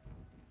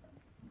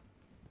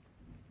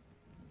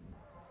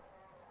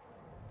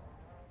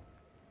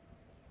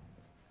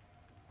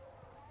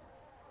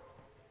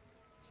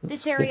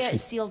 This area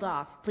is sealed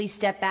off. Please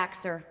step back,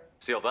 sir.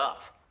 Sealed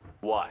off?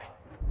 Why?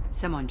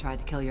 Someone tried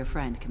to kill your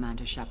friend,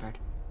 Commander Shepard.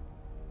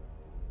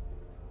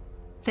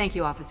 Thank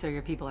you, officer.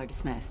 Your people are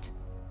dismissed.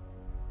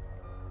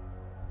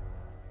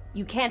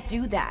 You can't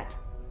do that.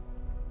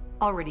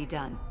 Already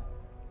done.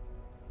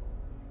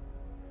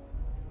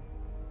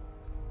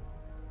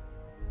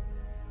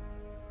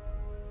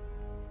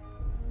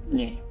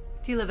 Yeah.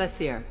 Tila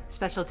Vasir,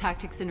 Special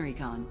Tactics and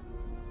Recon.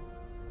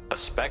 A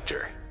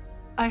Spectre?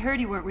 I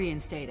heard you weren't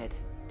reinstated.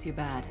 Too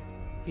bad.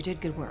 You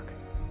did good work.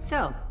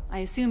 So, I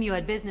assume you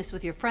had business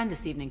with your friend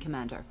this evening,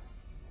 Commander.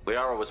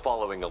 Liara was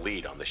following a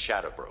lead on the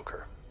Shadow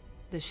Broker.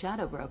 The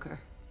Shadow Broker.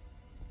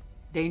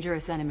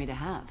 Dangerous enemy to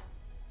have.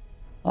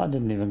 I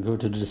didn't even go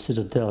to the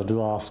Citadel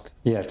to ask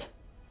yet.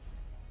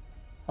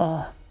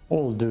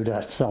 We'll do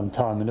that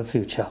sometime in the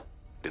future.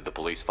 Did the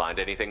police find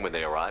anything when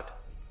they arrived?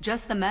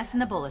 Just the mess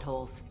and the bullet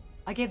holes.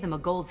 I gave them a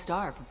gold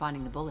star for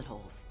finding the bullet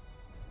holes.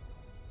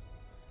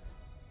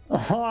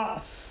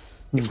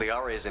 If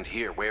Liara isn't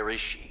here, where is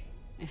she?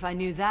 If I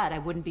knew that, I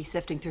wouldn't be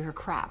sifting through her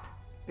crap.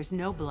 There's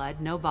no blood,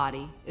 no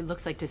body. It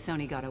looks like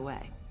T'Soni got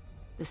away.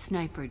 The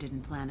sniper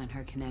didn't plan on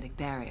her kinetic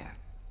barrier.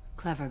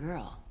 Clever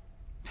girl.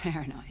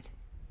 Paranoid,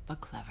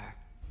 but clever.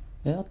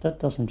 Yeah, that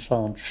doesn't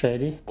sound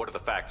shady. What are the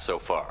facts so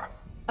far?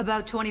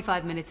 About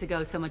 25 minutes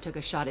ago, someone took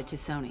a shot at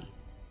T'Soni.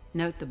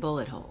 Note the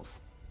bullet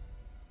holes.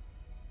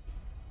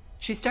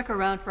 She stuck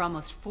around for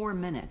almost 4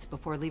 minutes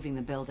before leaving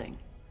the building.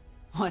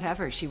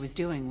 Whatever she was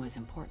doing was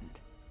important.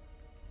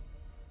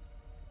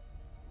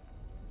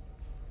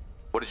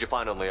 What did you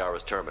find on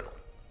Liara's terminal?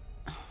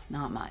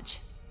 Not much.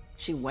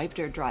 She wiped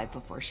her drive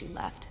before she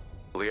left.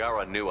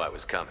 Liara knew I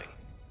was coming.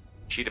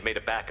 She'd have made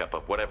a backup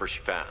of whatever she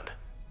found.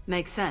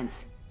 Makes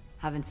sense.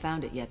 Haven't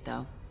found it yet,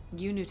 though.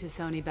 You knew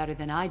T'Soni better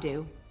than I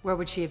do. Where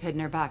would she have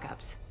hidden her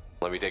backups?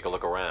 Let me take a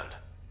look around.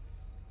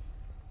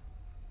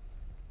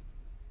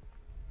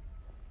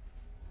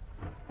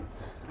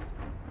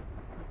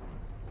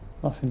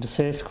 Nothing to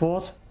say,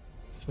 squad.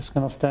 Just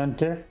gonna stand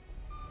there.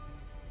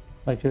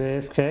 Like you're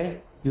AFK.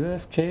 You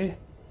AFK?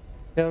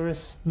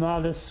 Garrus,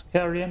 Nihilus,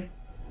 Carrion.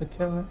 The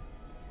Carrion.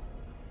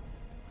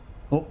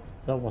 Oh,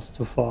 that was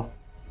too far.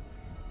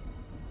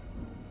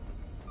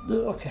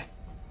 Okay,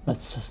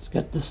 let's just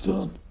get this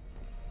done.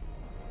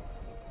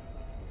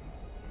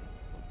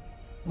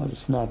 Well, the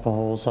sniper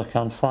holes, I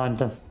can't find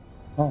them.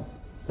 Oh,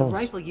 the those.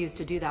 rifle used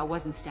to do that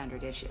wasn't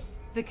standard issue.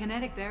 The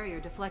kinetic barrier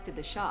deflected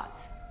the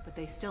shots, but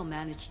they still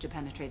managed to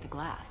penetrate the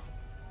glass.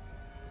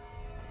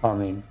 I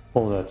mean,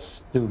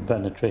 bullets do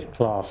penetrate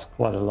glass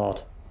quite a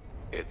lot.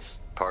 It's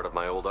part of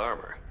my old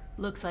armor.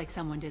 Looks like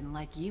someone didn't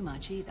like you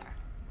much either.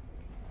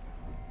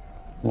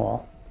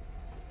 What?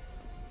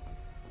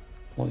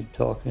 What are you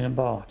talking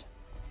about?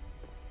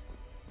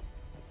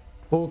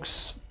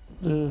 Books.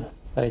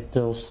 Hate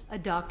those. A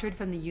doctorate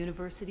from the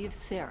University of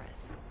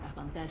Ceres,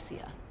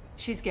 Avanthesia.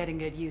 She's getting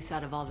good use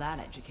out of all that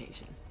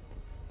education.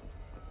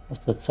 Was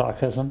that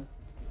sarcasm?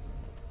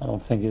 I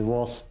don't think it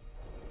was.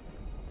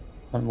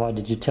 And why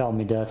did you tell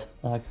me that?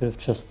 I could have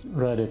just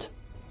read it.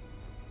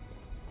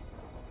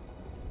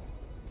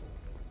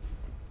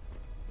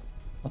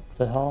 What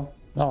the hell?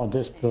 No,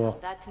 this blur.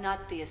 That's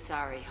not the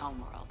Asari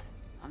homeworld.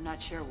 I'm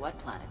not sure what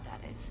planet that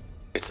is.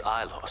 It's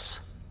Ilos.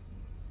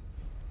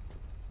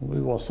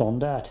 We was on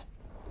that.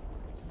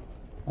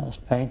 Nice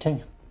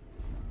painting.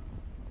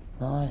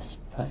 Nice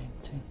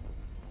painting.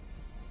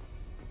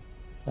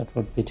 That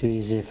would be too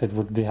easy if it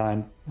would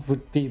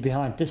be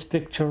behind this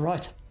picture,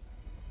 right?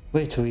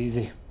 Way too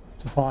easy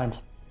to find.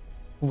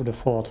 Who would have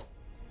thought?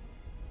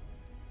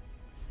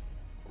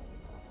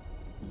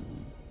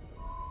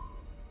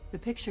 The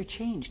picture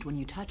changed when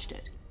you touched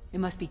it. It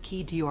must be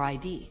keyed to your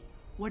ID.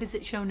 What does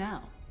it show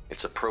now?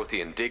 It's a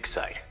Prothean dig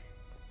site.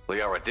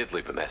 Liara did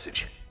leave a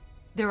message.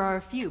 There are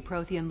a few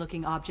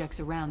Prothean-looking objects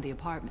around the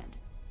apartment.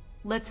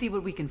 Let's see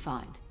what we can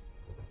find.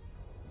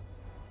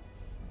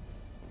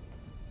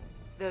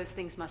 Those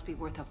things must be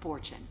worth a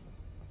fortune.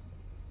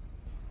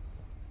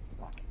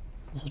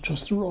 Those are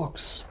just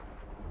rocks.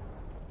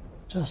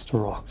 Just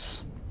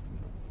rocks.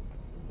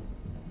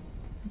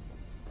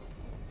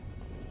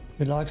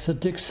 He likes the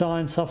dig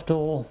signs after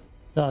all.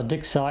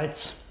 Dig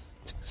sites.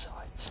 Dig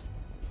sites.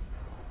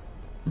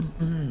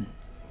 Do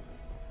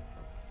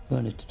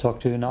I need to talk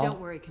to you now? Don't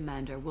worry,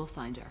 Commander. We'll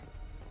find her.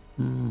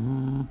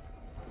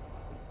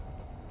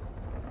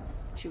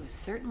 She was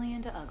certainly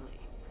into ugly.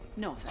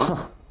 No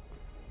offense.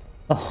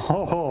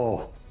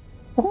 Oh.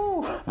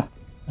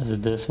 Is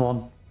it this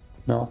one?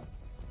 No.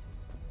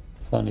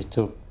 So I need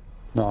to...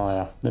 No,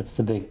 yeah. That's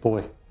the big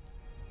boy.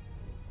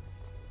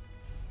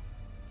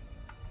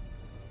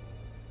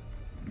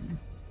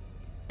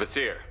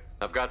 Vasir,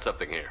 I've got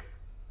something here.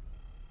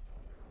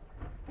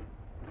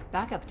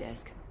 Backup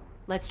disk.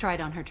 Let's try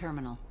it on her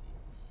terminal.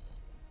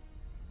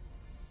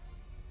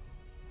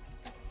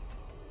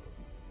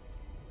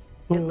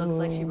 It looks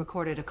like she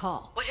recorded a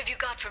call. What have you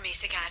got for me,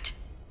 Sagat?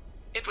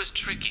 It was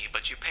tricky,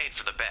 but you paid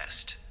for the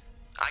best.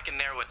 I can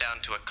narrow it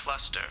down to a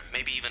cluster,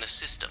 maybe even a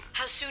system.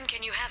 How soon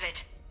can you have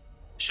it?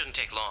 Shouldn't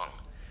take long.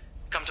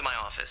 Come to my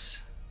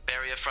office.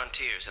 Barrier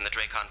Frontiers in the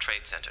Dracon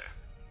Trade Center.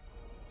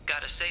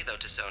 Gotta say though,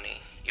 T'Soni,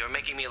 you're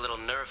making me a little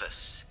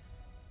nervous.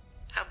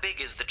 How big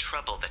is the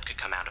trouble that could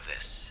come out of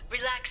this?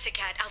 Relax,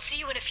 Sagat. I'll see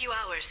you in a few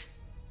hours.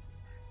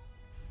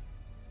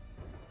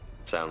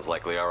 Sounds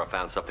like Liara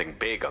found something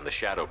big on the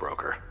Shadow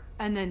Broker.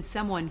 And then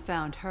someone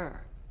found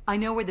her. I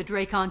know where the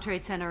Dracon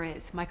Trade Center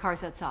is. My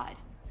car's outside.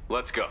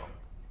 Let's go.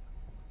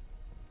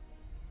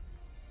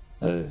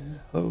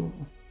 Oh.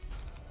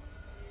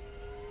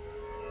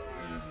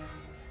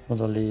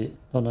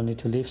 Don't I need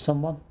to leave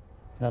someone?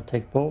 Can I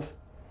take both?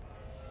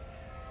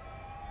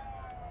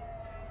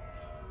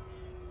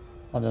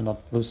 Are there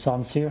not blue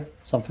suns here?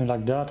 Something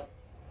like that?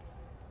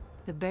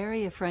 The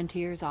Barrier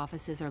Frontiers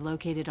offices are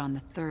located on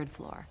the 3rd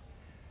floor.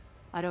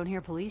 I don't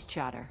hear police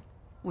chatter.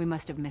 We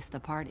must have missed the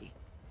party.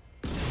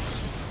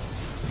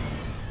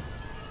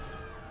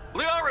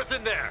 Liara's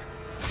in there!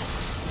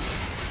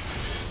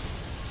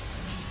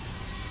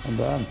 And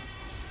then...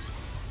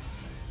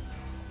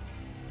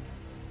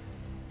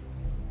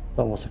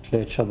 That was a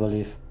glitch, I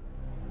believe.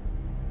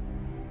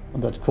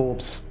 And that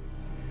corpse.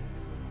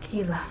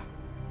 Keela.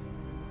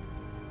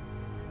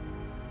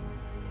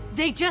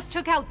 They just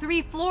took out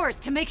 3 floors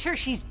to make sure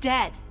she's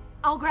dead.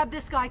 I'll grab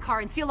this Sky car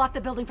and seal off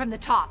the building from the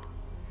top.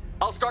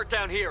 I'll start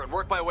down here and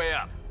work my way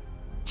up.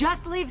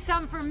 Just leave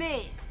some for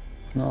me.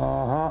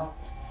 Uh-huh.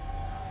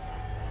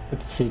 Good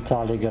to see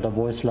Tali get a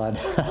voice line.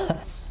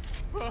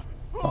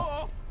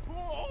 Oh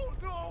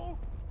no!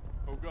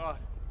 Oh god,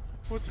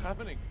 what's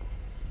happening?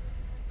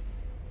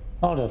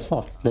 Oh, that's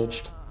not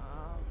glitched.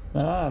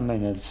 I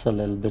mean, it's a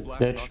little bit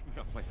glitched.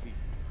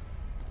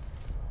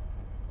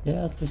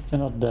 Yeah, at least you're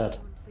not dead.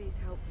 Please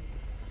help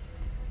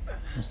me.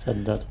 Who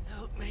said that?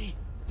 Help me.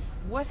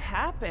 What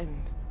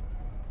happened?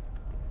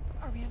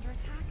 Are we under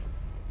attack?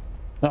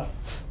 No,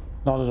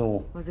 not at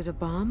all. Was it a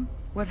bomb?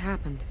 What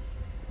happened?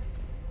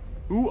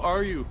 Who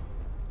are you?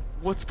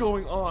 What's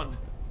going on?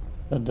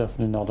 They're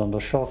definitely not under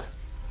shock.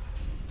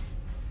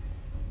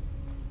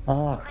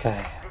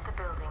 Okay. Exit the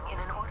building in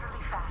an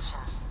orderly fashion.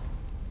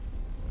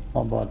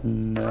 How about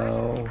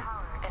no?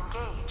 Power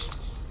engaged.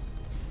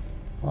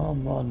 How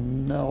about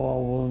no? I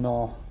will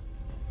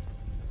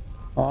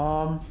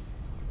not.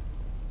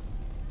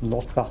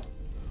 Lotka.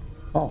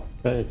 Oh,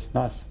 great, it's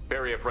nice.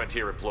 Barrier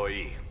Frontier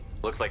employee.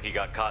 Looks like he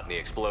got caught in the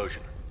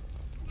explosion.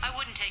 I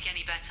wouldn't take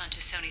any bets on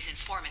Tassoni's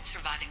informant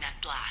surviving that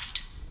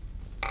blast.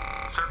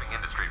 Serving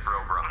industry for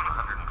over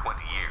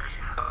 120 years.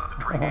 The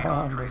Drake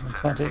Trade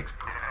Center takes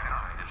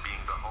pride in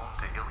being the home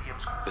to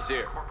Illium's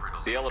Basir,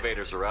 the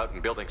elevators are out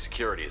and building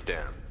security is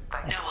down.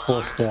 Of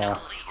course they are.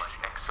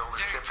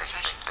 Very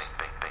professional.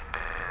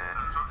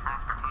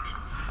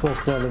 Of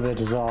course the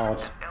elevators are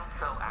out.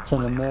 It's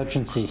an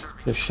emergency.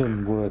 This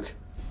shouldn't work.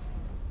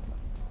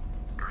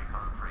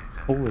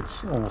 Oh,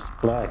 it's almost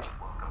black.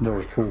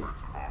 Very cool.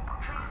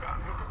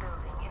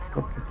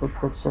 Mercs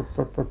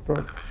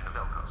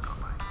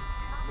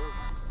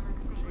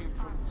came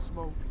from the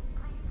smoke.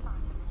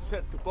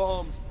 Set the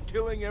bombs,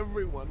 killing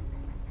everyone.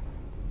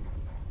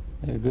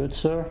 You good,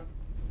 sir?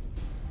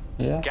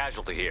 Yeah?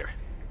 Casualty here.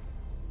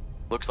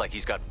 Looks like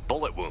he's got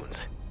bullet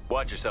wounds.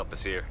 Watch yourself,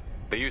 Basir.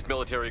 They used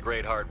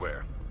military-grade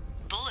hardware.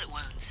 Bullet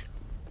wounds.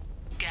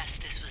 Guess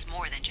this was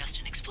more than just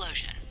an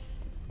explosion.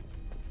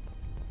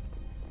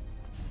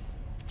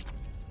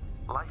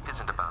 Life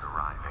isn't about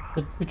arriving.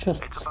 Did we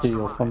just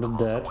steal from the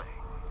dead?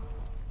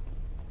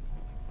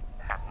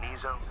 At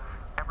Nizo,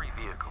 every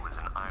vehicle is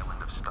an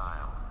island of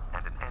style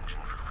and an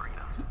engine for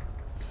freedom.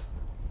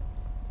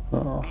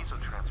 Oh.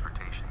 Nizo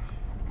transportation.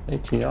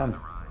 ATM.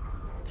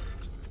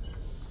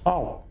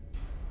 Oh.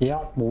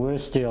 Yeah, we're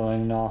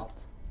stealing now.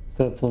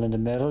 Purple in the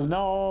middle.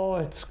 No,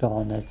 it's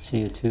gone. That's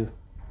you too.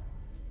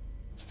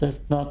 Is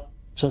that not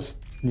just...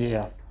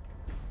 yeah.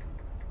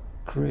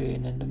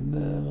 Green in the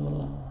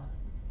middle.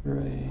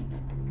 Green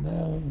in the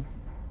middle.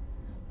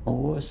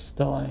 Oh, we're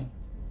dying.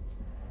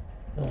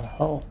 The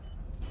hell?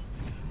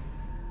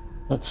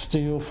 Let's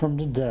steal from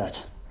the dead.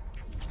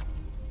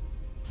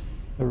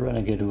 A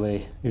renegade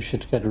way. You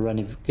should get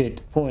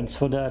renegade points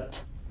for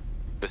that.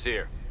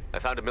 Basir, I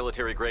found a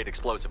military-grade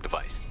explosive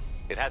device.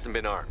 It hasn't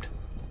been armed.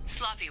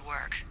 Sloppy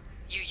work.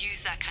 You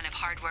use that kind of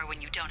hardware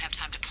when you don't have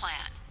time to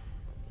plan.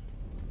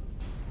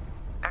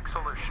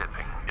 Exolar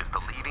Shipping is the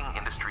leading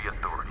industry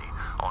authority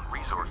on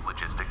resource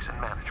logistics and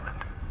management.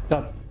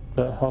 Got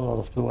the hell out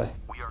of the way.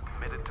 We are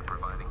committed to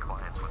providing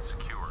clients with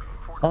secure...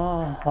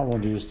 I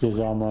won't use this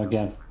armor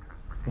again.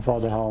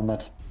 Without a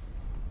helmet.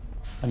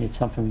 I need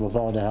something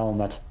without a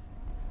helmet.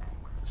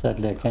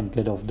 Sadly, I can't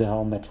get off the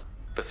helmet.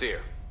 Basir,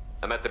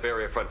 I'm at the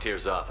Barrier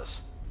Frontier's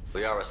office.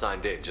 Liara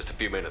signed in just a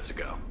few minutes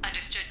ago.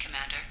 Understood,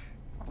 Commander.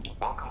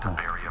 Welcome to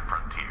Barrier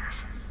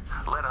Frontiers.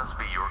 Let us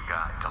be your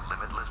guide to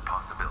limitless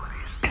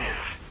possibilities.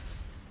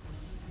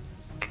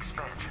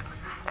 Expansion,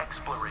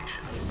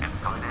 exploration, and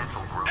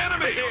financial growth.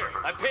 Enemy here!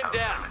 I'm pinned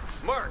down.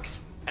 Mercs,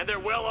 and they're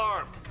well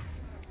armed.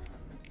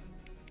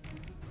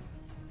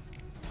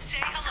 Say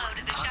hello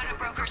to the Shadow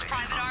Broker's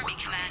private army,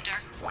 Commander.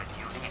 When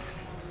you need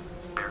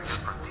it. Barrier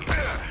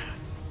Frontiers.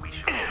 We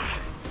shall.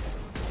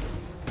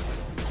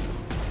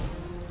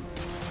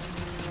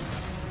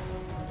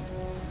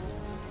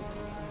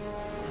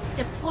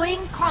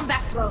 Deploying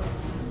combat drone.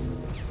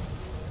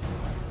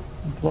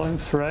 Deploying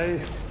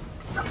Frey.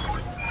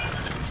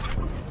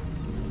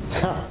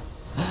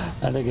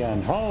 And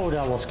again. Oh,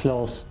 that was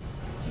close.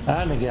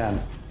 And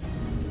again.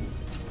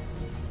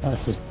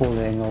 This is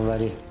bullying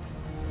already.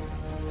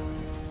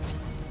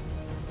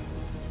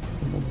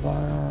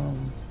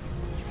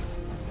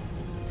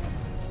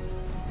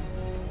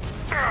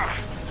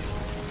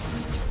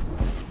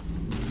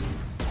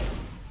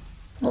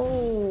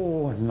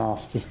 Oh,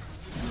 nasty.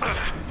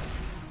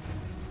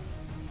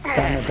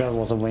 Damn it, there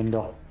was a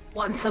window.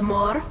 Want some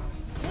more?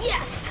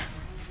 Yes!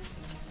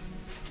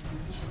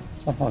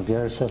 Somehow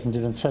Garrus hasn't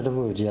even said a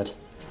word yet.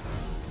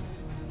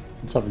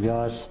 What's up,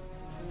 guys?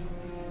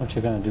 What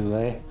you gonna do,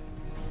 eh?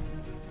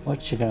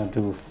 What you gonna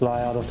do?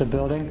 Fly out of the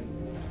building?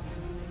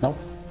 Nope.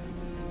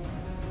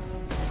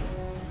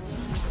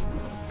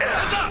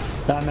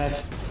 Damn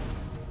it!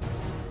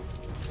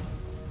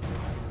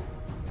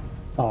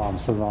 Oh, I'm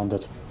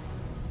surrounded.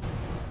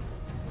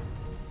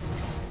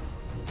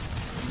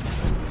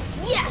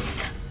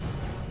 Yes!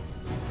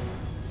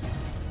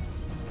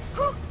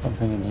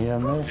 Something in here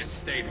missed.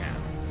 Stay down.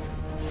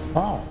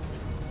 Oh.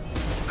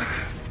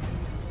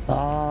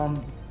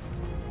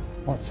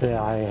 What's the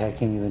AI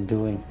hacking even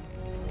doing?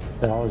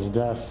 The hell is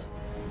this?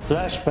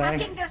 Flashbang!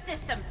 Hacking their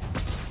systems!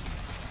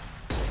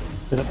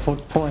 Did I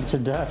put points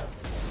in that?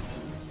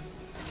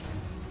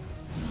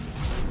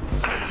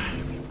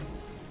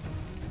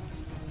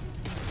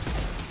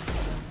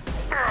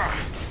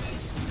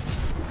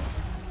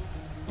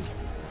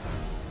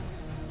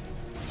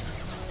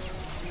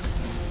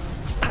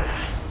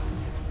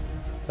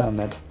 Damn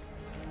it.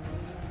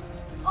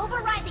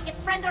 Overriding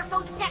its friend or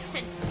foe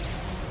detection.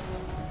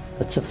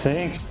 It's a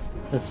thing.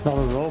 It's not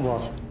a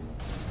robot.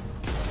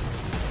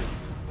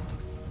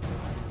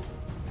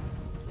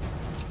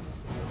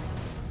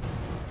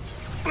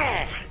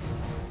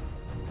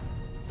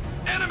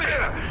 Enemy!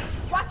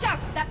 Watch out!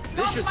 That's This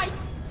not should my...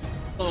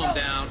 slow him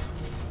down.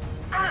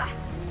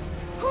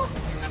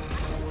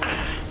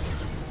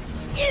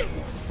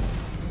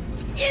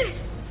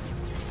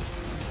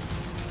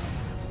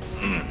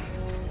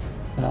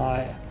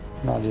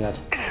 Not yet.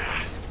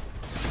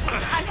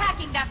 I'm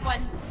hacking that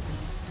one.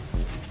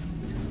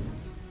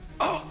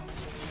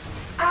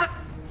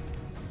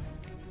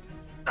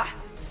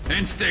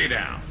 And stay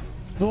down.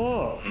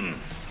 Oh.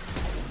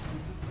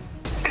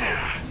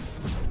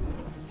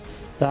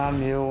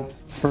 Damn you,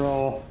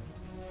 throw.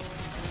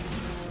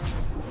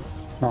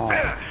 Oh.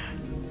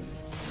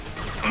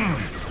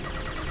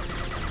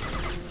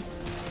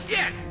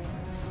 Yeah.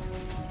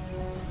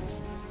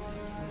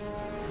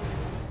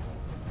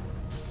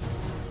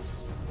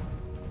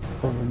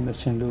 Probably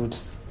missing loot.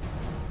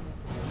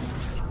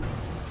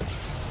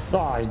 Oh,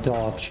 I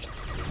dodged.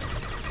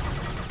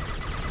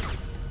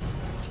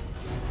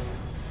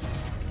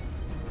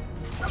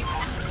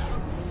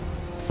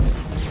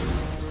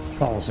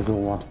 That was a good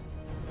one.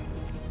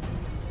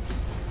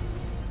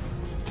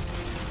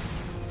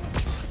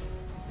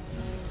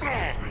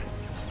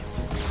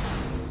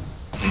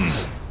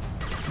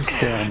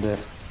 Stay on there.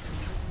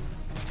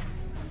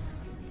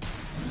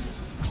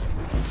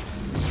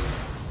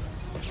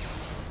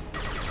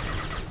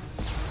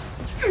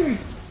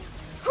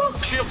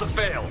 Shield to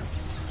fail.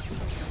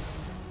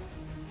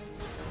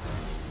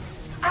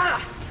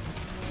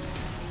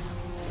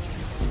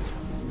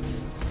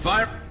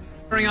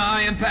 Firing a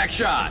high impact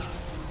shot.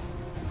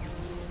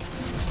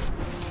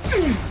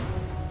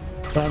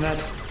 Damn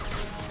it.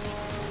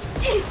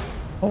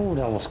 Oh,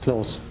 that was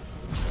close.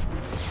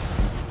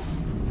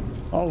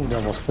 Oh,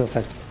 that was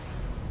perfect.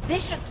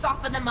 This should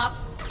soften them up.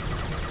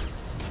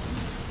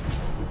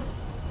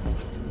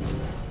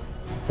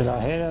 Did I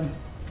hit him?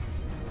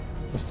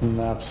 Does the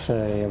map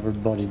say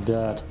everybody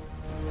dead?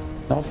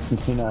 Nope,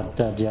 he's not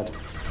dead yet.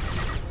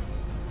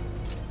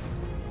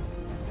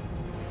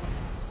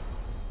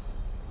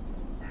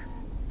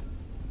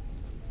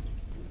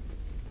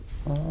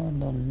 I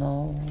don't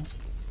know.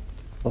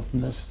 I've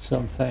missed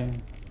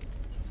something.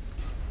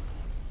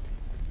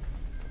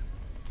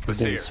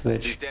 Basir,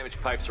 Switch. these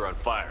damaged pipes are on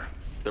fire.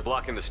 They're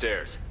blocking the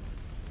stairs.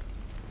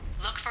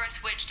 Look for a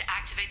switch to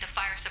activate the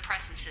fire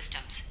suppressant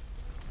systems.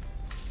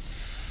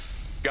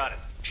 Got it.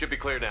 Should be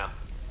clear now.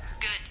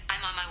 Good.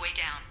 I'm on my way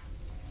down.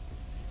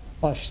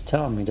 Why should you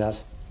tell me that?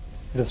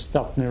 You'd have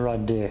stopped me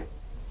right there.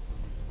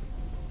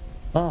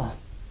 Ah,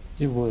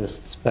 the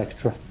worst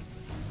Spectra.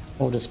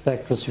 All the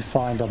Spectras you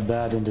find are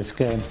bad in this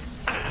game.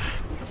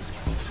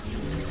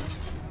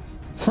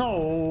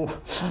 Oh,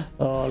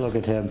 oh, look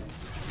at him.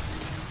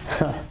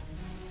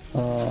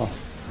 Oh,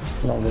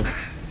 love it.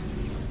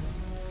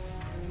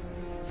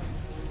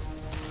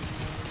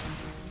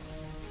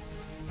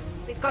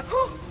 We've got...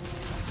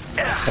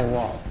 Oh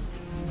wow.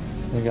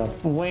 They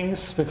got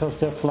wings because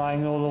they're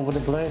flying all over the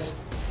place.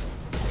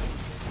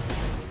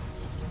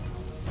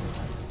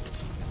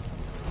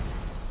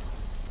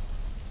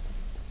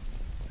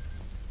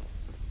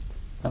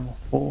 Ammo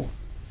full.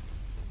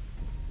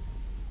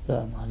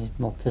 Damn, I need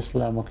more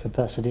pistol ammo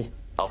capacity.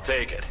 I'll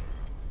take it.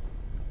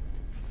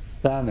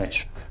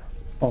 Damage.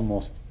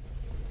 Almost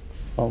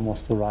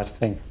the right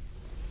thing.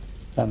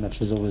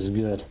 Damage is always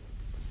good.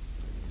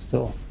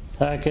 Still,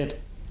 take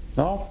it.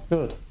 No?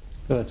 Good.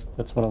 Good.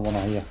 That's what I want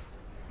to hear.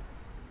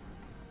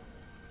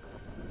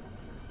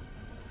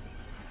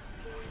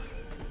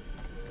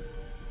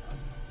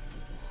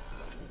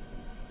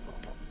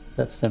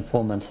 That's the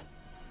informant.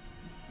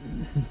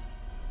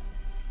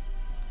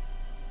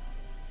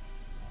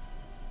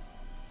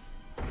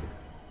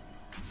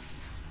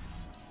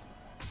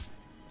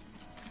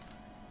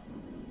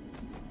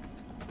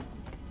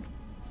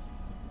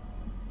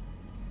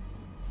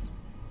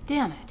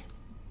 Damn it.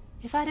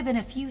 If I'd have been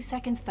a few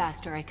seconds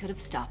faster, I could have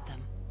stopped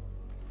them.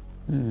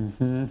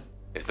 Mm-hmm.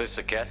 Is this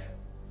Saket?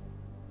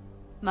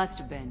 Must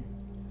have been.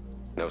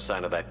 No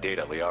sign of that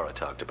data Liara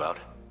talked about.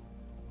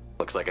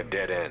 Looks like a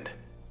dead end.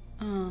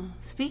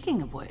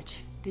 Speaking of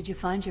which, did you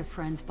find your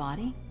friend's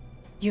body?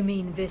 You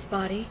mean this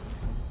body?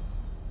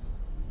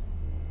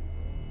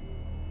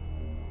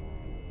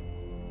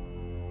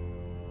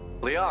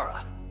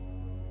 Liara.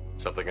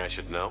 Something I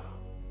should know?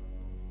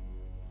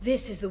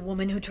 This is the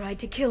woman who tried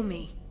to kill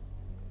me.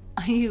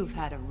 You've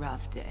had a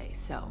rough day,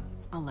 so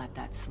I'll let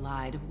that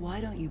slide.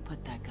 Why don't you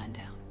put that gun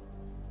down?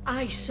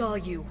 I saw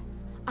you.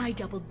 I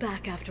doubled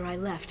back after I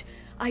left.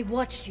 I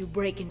watched you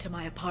break into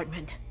my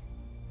apartment.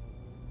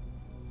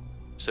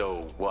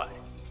 So what?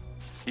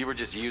 You were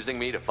just using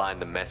me to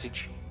find the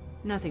message?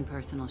 Nothing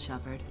personal,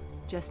 Shepard.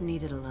 Just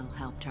needed a little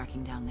help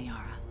tracking down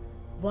Liara.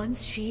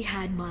 Once she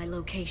had my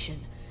location,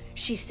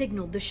 she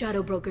signaled the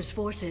Shadow Broker's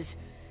forces.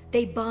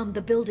 They bombed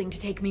the building to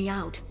take me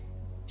out.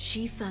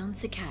 She found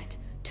Saket,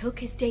 took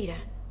his data,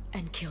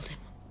 and killed him.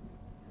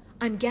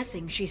 I'm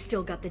guessing she's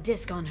still got the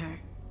disc on her.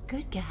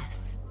 Good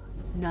guess.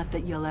 Not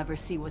that you'll ever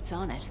see what's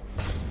on it.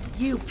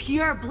 You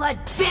pure blood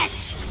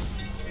bitch!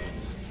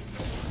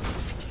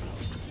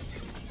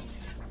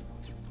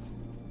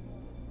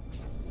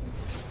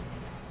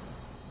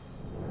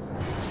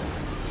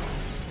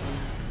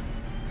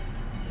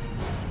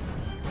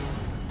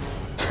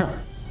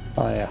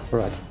 Oh yeah,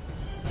 right.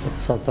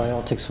 That's how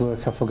biotics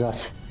work, I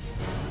forgot.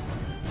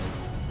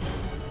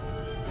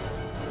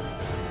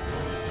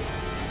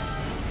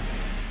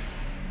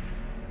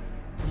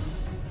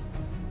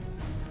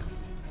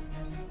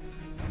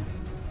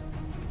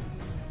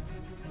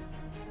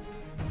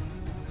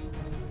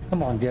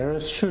 Come on,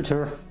 Garrus, shoot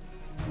her.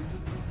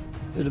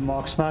 Do the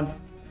marksman.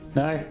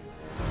 No?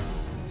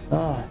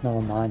 Oh,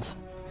 never mind.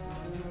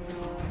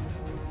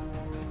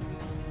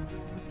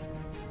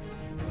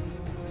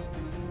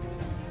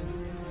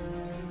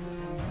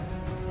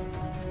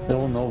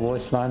 Still no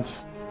voice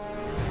lines.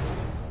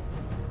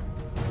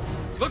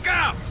 Look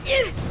out!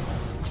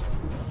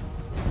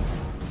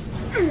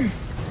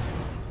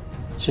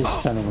 She's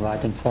standing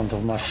right in front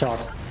of my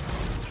shot.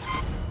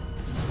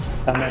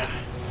 Damn it.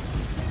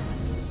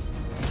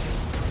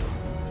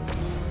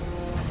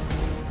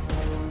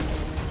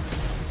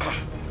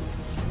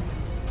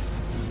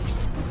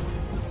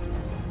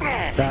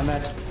 Damn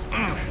it.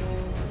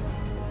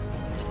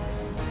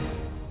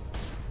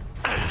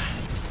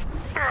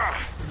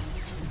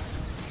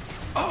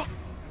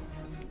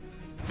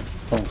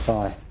 Don't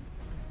die.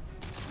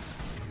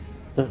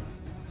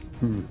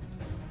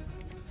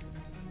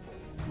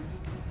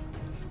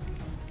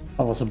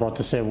 I was about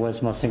to say,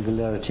 where's my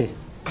singularity?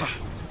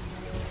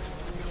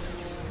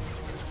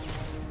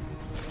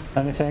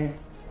 Anything?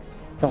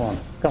 Come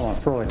on,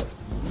 throw it.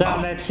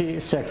 Damn it, he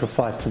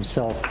sacrificed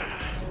himself.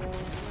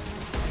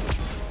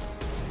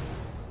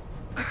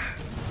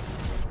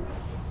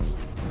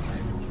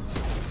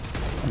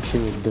 And she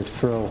did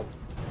throw.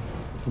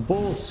 The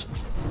balls.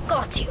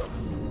 Got you.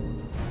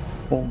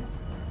 Boom.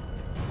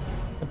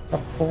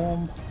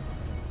 Boom.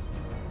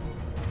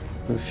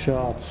 2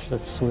 shots,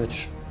 let's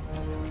switch.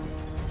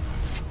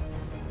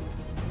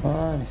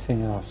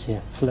 Anything else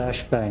here?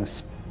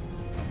 Flashbangs.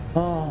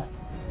 Oh,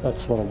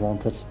 that's what I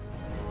wanted.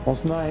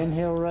 Wasn't I in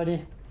here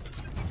already?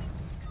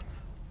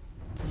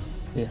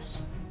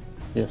 Yes.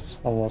 Yes,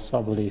 I was,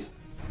 I believe.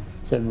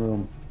 Same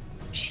room.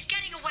 She's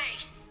getting away.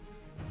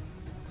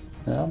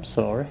 Yeah, I'm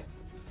sorry.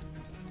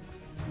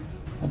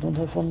 I don't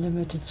have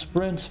unlimited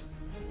sprint.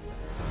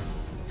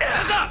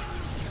 Hands up!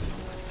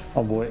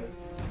 Oh boy.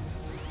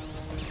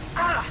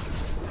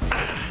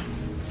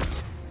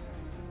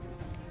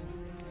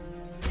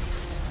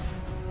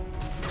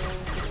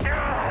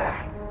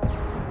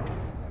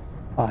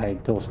 I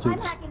hate those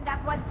dudes. I'm hacking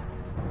that one.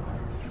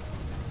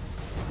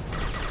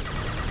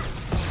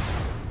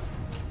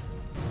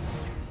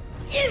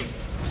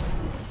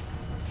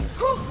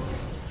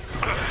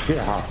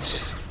 Yeah,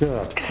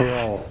 good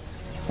throw.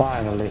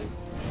 Finally.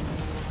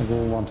 A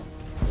good one.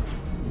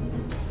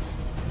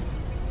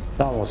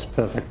 That was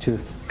perfect too.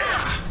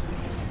 Felt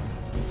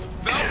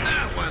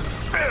that one.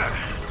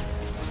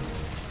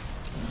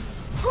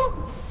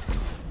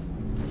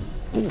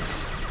 Oof.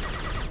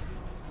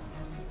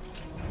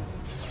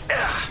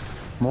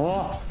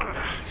 More?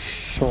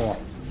 Sure.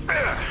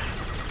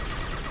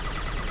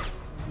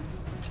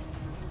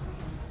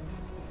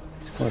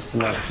 Where's the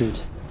last dude?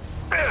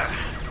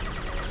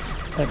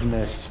 That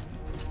missed.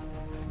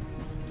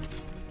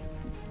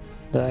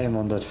 The aim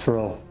on that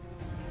throw.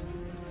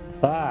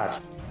 Bad.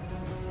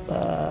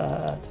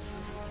 Bad.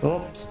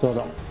 Oh, stood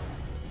up.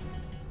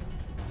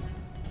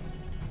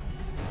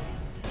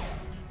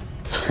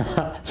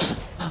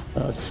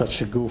 That's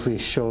such a goofy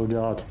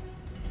shootout.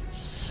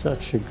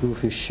 Such a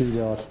goofy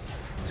shootout.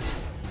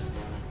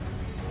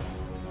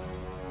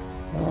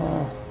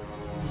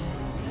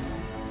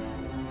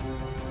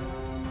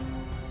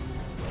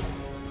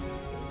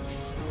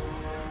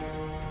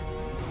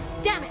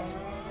 Damn it!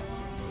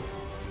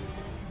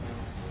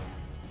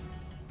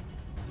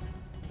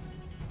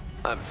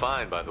 I'm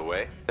fine, by the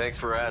way. Thanks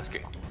for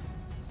asking.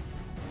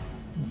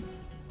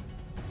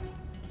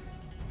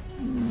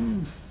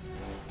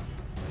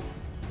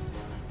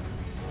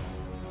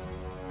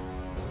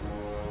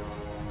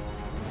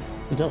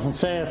 He doesn't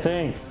say a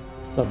thing.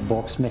 That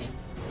box me.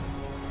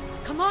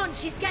 Come on,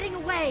 she's getting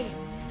away.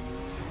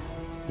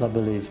 I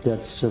believe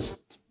that's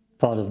just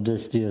part of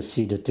this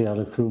DLC that the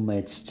other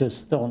crewmates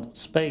just don't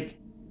speak.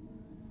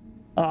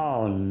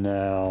 Oh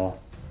no.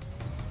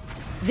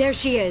 There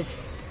she is.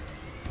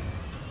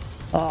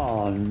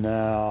 Oh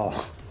no.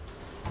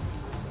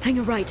 Hang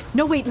her right.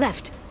 No, wait,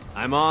 left.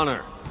 I'm on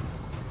her.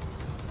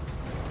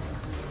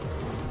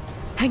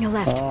 Hang her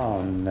left.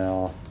 Oh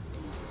no.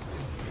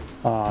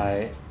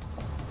 I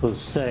was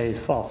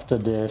safe after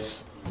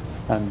this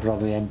and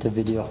probably end the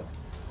video.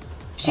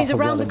 She's I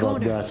around the forgot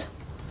about corner. that.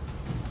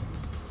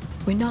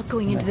 We're not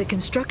going into the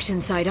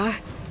construction site, are?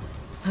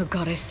 Oh,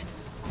 goddess.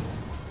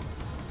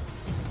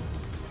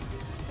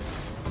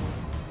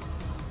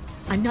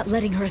 I'm not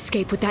letting her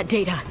escape with that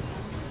data.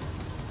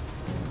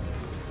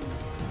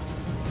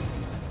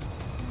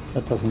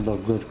 That doesn't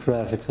look good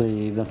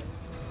graphically even.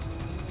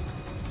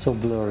 So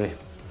blurry.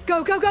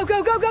 Go, go, go,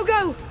 go, go, go,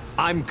 go!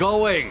 I'm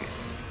going!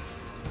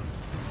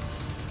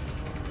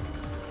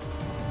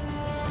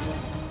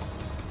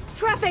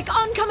 Traffic!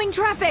 Oncoming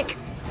traffic!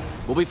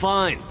 We'll be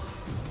fine.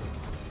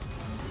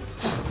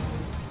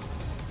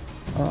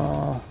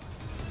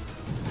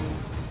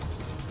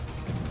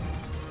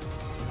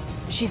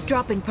 She's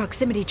dropping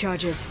proximity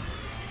charges.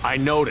 I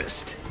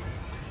noticed.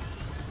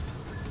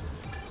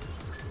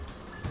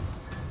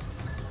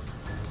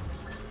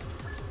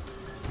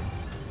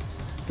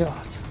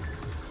 God.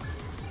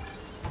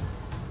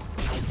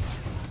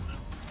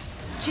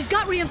 She's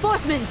got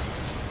reinforcements!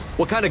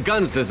 What kind of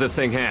guns does this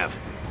thing have?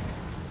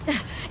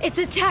 It's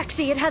a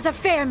taxi. It has a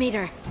fare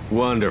meter.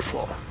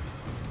 Wonderful.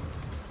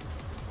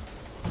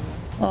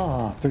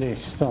 Oh,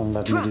 please don't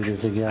let me do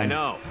this again. I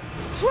know.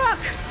 Truck!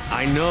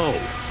 I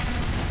know.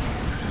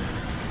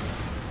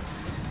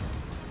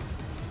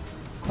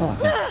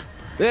 Oh,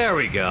 there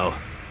we go.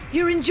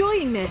 You're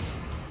enjoying this.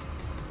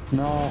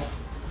 No.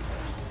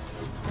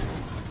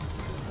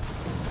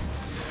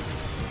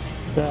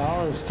 The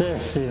hell is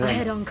this even? A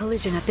head-on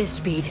collision at this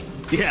speed.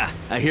 Yeah,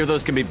 I hear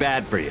those can be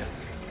bad for you.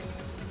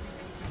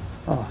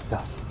 Oh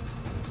god.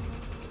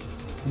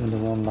 Even the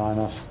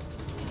one-liners.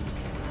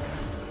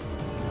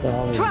 The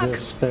hell is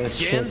this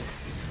spaceship? Again?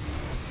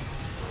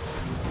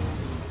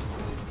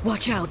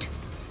 Watch out.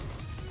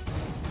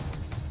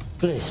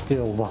 Please be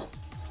over.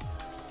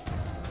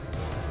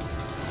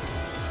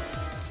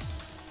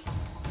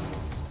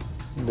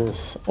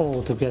 This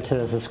all to get her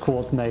as a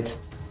squad mate.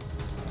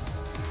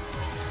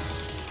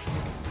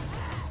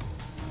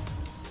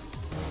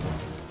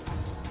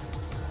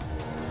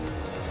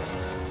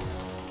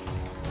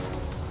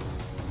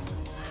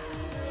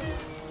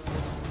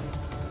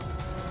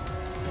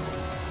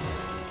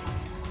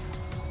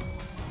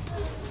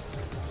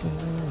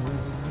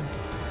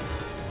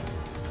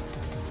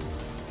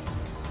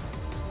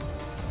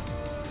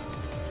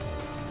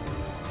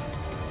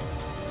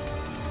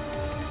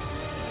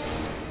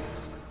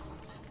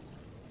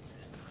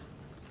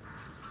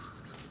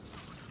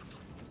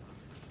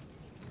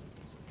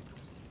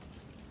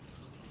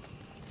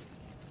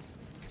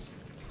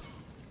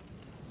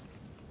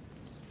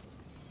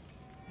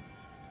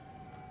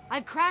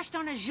 I've crashed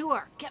on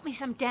Azure. Get me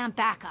some damn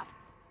backup.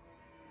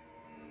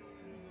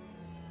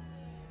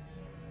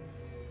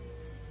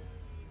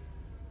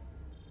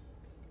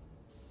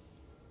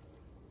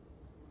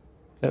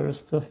 Garrus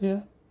still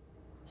here?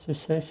 Does she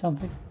say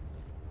something?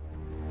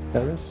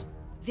 Garrus?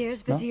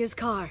 There's Vizier's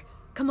car.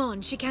 Come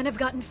on, she can't have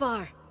gotten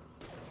far.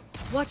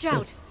 Watch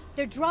out.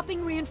 They're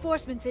dropping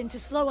reinforcements in to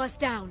slow us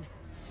down.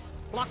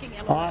 Blocking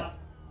elevators.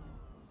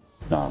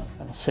 No, I'm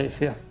gonna save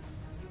here.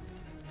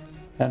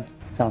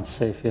 Can't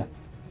save here.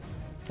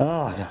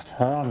 Oh god,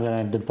 I'm gonna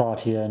end the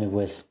part here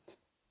anyways.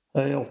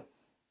 Yo.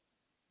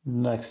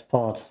 Next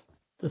part.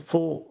 The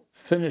full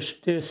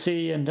finished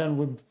DLC, and then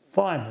we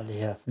finally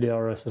have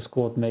Liara as a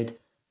squad mate.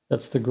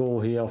 That's the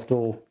goal here after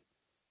all.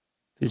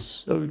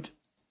 Peace out.